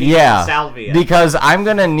You're gonna need yeah, salvia. because I'm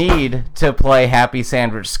going to need to play Happy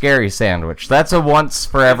Sandwich, Scary Sandwich. That's a once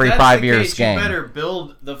for every If that's 5 the years case, game. You better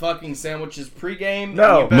build the fucking sandwiches pregame.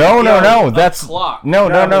 No. and you better No, go that's clock. no,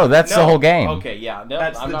 that's the whole game. Okay, yeah, no,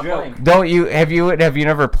 That's I'm the not joke. playing. Don't you have you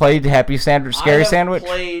never played Happy Sandwich, Scary I have Sandwich?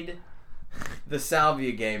 played the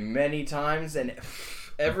salvia game many times, and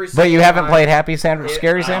every. But you single haven't time played Happy Sandwich,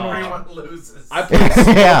 Scary I- Sandwich? Everyone loses. I played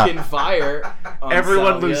Smoke Yeah. and Fire. On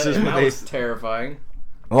Everyone salvia, loses and when that they- was terrifying.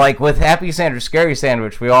 Like with Happy Sandwich, Scary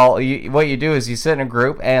Sandwich, what you do is you sit in a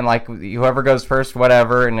group and like whoever goes first,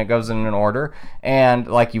 whatever, and it goes in an order, and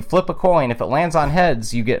like you flip a coin. If it lands on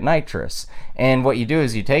heads, you get nitrous. And what you do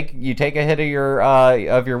is you take a hit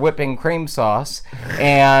of your whipping cream sauce,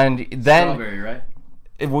 and then Strawberry, right?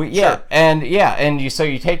 and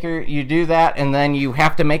you do that, and then you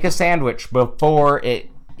have to make a sandwich before it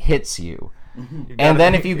hits you. And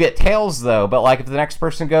then if you get tails though, but like if the next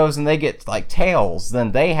person goes and they get like tails,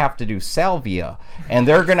 then they have to do salvia, and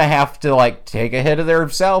they're gonna have to like take a hit of their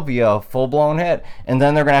salvia, full blown hit, and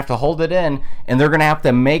then they're gonna have to hold it in, and they're gonna have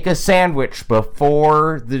to make a sandwich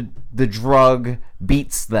before the drug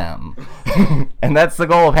beats them. And that's the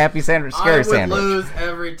goal of Happy Sandwich, I Scary would Sandwich. lose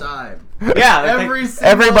every time. Yeah, Every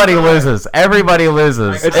single Everybody time. loses. Everybody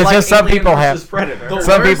loses. It's like just some Alien people versus have. Predator. The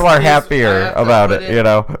Some worst people are is I happier have to about put it, you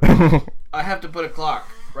know. I have to put a clock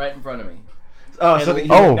right in front of me. Oh, so that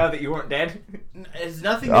you Oh. would know that you weren't dead? It's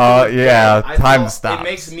nothing to do with yeah, that. time It stops.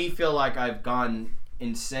 makes me feel like I've gone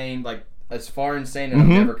insane, like as far insane, and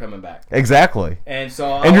Mm-hmm. I'm never coming back. Exactly. And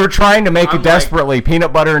so, And you're trying to make I'm it desperately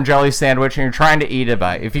peanut butter and jelly sandwich, and you're trying to eat a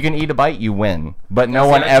bite. If you can eat a bite, you win. But no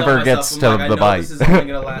one ever gets to the bite. This is only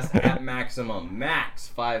gonna last at max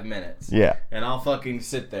 5 minutes. Yeah. And I'll fucking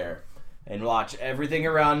sit there and watch everything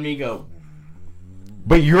around me go.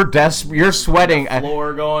 But you're sweating.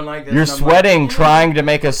 Floor going like this. You're and I'm sweating like, trying to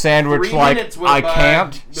make a sandwich 3 like minutes went I by,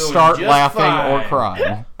 can't doing start just laughing or fine.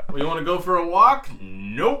 crying. Well, you want to go for a walk?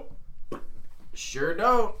 Nope. Sure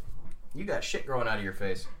don't. You got shit growing out of your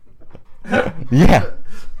face. Yeah.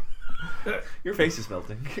 Your face is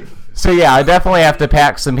melting. So yeah, I definitely have to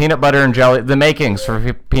pack some peanut butter and jelly, the makings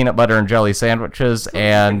for peanut butter and jelly sandwiches,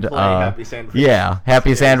 and play Happy Sandwich. yeah,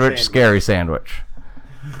 Happy Sandwich, Sandwich. Scary Sandwich.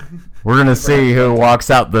 We're gonna see who walks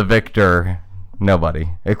out the victor. Nobody,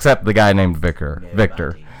 except the guy named Victor.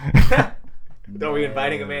 Victor, Are we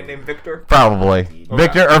inviting a man named Victor? probably.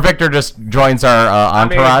 Victor just joins our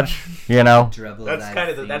entourage. You know, That's kind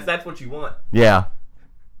of that's what you want. yeah.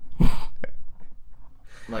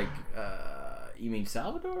 Like, you mean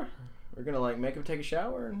Salvador? We're gonna like make him take a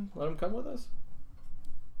shower and let him come with us?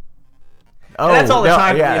 Oh, that's all the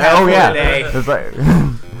time we have oh for yeah. today. It's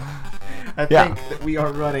like- I Yeah. think that we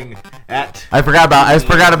are running at. I forgot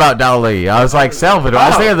about Dali. I was like Salvador. I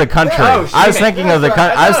was thinking of the country. Oh, I was shit. thinking of the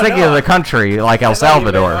I was thinking of the country like El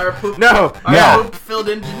Salvador. No, No. Poop-filled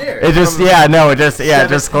engineer. It just it just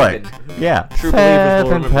Seventh clicked. Heaven. Yeah. True believers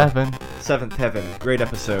will remember. Heaven. Seventh Heaven, great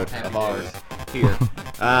episode of ours here.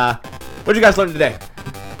 What'd you guys learn today?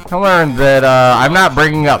 I learned that I'm not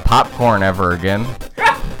bringing up popcorn ever again.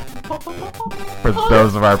 For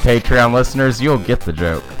those of our Patreon listeners, you'll get the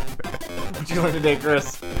joke. What'd you learn today,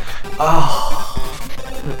 Chris?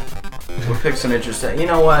 We'll pick some interesting. You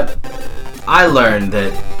know what? I learned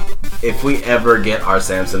that if we ever get our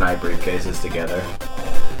Samsonite briefcases together,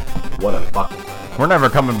 what a fuck. We're never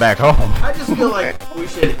coming back home. I just feel like we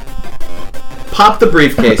should pop the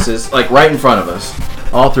briefcases, like right in front of us.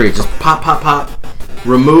 All three. Just pop, pop, pop.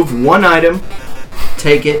 Remove one item.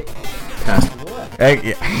 Take it. Pass it away. Hey,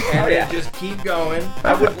 yeah. And yeah. then just keep going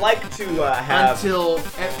I would like to have. until...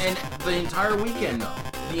 And the entire weekend, though.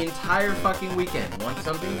 The entire fucking weekend. Once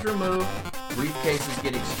something's removed, briefcases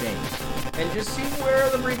get exchanged. And just see where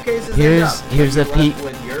the briefcases end up. Here's Are a you peek. left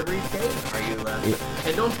with your briefcase? Are you left...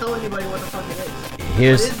 And don't tell anybody what the fuck it is.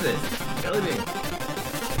 Here's What is this? Jelly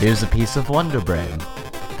bean. here's a piece of Wonder Bread.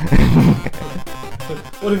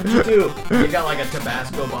 What did you do? You got like a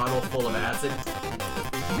Tabasco bottle full of acid?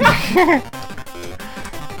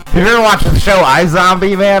 Have you ever watched the show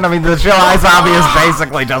iZombie, man? I mean, the show iZombie is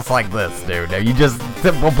basically just like this, dude. You just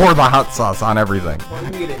we'll pour the hot sauce on everything.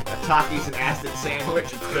 What do you eat? A Takis and acid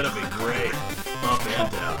sandwich? It's gonna be great. Up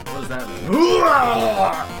and down. What does that mean?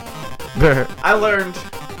 I learned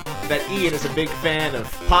that Ian is a big fan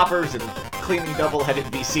of poppers and cleaning double-headed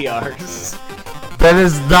VCRs. That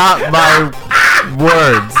is not my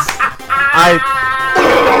words.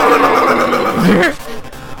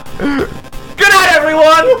 Good night,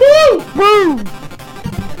 everyone! Woo! Woo!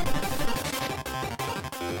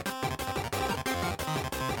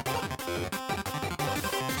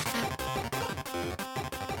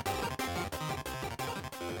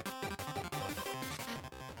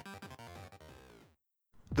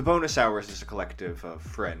 The Bonus Hours is a collective of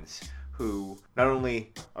friends who not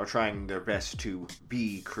only are trying their best to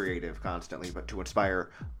be creative constantly, but to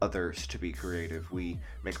inspire others to be creative. We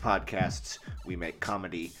make podcasts, we make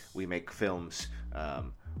comedy, we make films,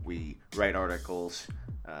 we write articles,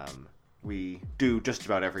 we do just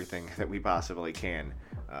about everything that we possibly can.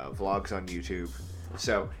 Vlogs on YouTube.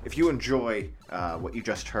 So if you enjoy what you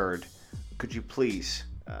just heard, could you please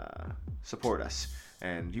support us?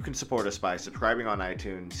 And you can support us by subscribing on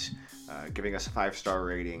iTunes, giving us a 5-star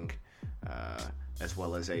rating, as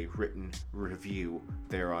well as a written review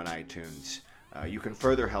there on iTunes. You can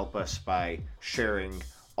further help us by sharing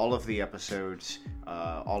all of the episodes,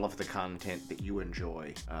 all of the content that you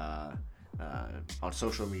enjoy on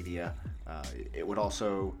social media. It would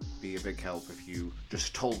also be a big help if you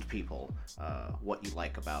just told people what you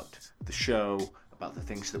like about the show, about the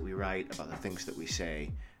things that we write, about the things that we say.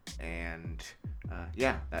 And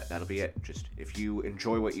yeah, that'll be it. Just if you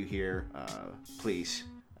enjoy what you hear, please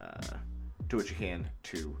do what you can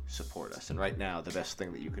to support us. And right now, the best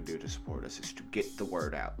thing that you can do to support us is to get the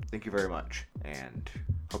word out. Thank you very much, and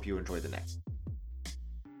hope you enjoy the next.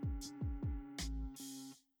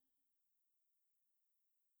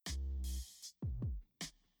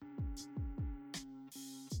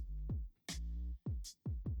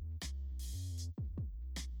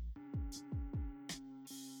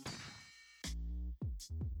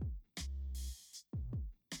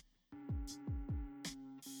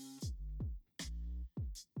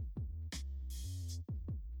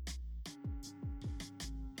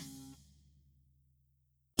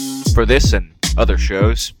 For this and other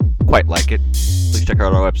shows, quite like it, please check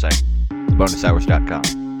out our website, thebonushours.com.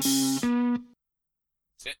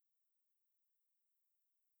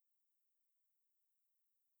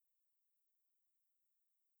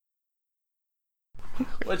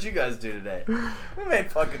 What'd you guys do today? We made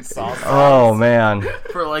fucking sauce Oh man.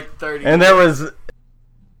 for like 30 And there was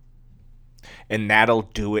And that'll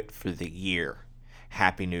do it for the year.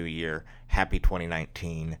 Happy New Year. Happy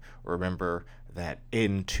 2019. Remember that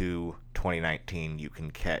into 2019 you can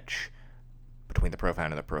catch Between the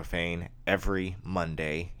Profound and the Profane every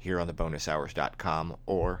Monday here on thebonushours.com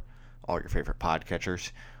or all your favorite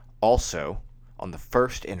podcatchers. Also, on the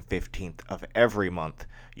 1st and 15th of every month,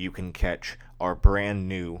 you can catch our brand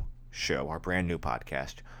new show, our brand new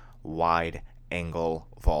podcast, Wide Angle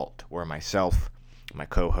Vault, where myself, my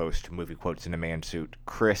co-host, Movie Quotes in a Man Suit,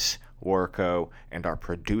 Chris Worko, and our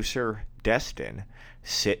producer, Destin,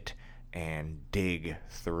 sit and dig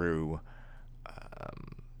through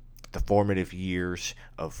the formative years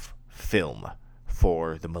of film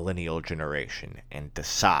for the millennial generation and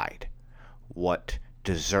decide what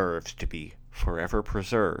deserves to be forever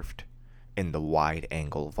preserved in the Wide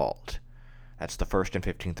Angle Vault. That's the 1st and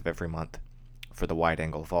 15th of every month for the Wide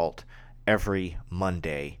Angle Vault. Every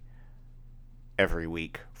Monday, every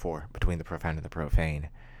week for Between the Profound and the Profane.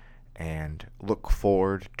 And look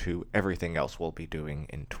forward to everything else we'll be doing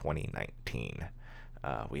in 2019.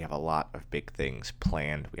 We have a lot of big things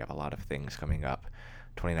planned. We have a lot of things coming up.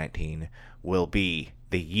 2019 will be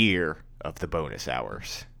the year of the bonus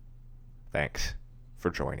hours. Thanks for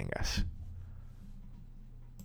joining us.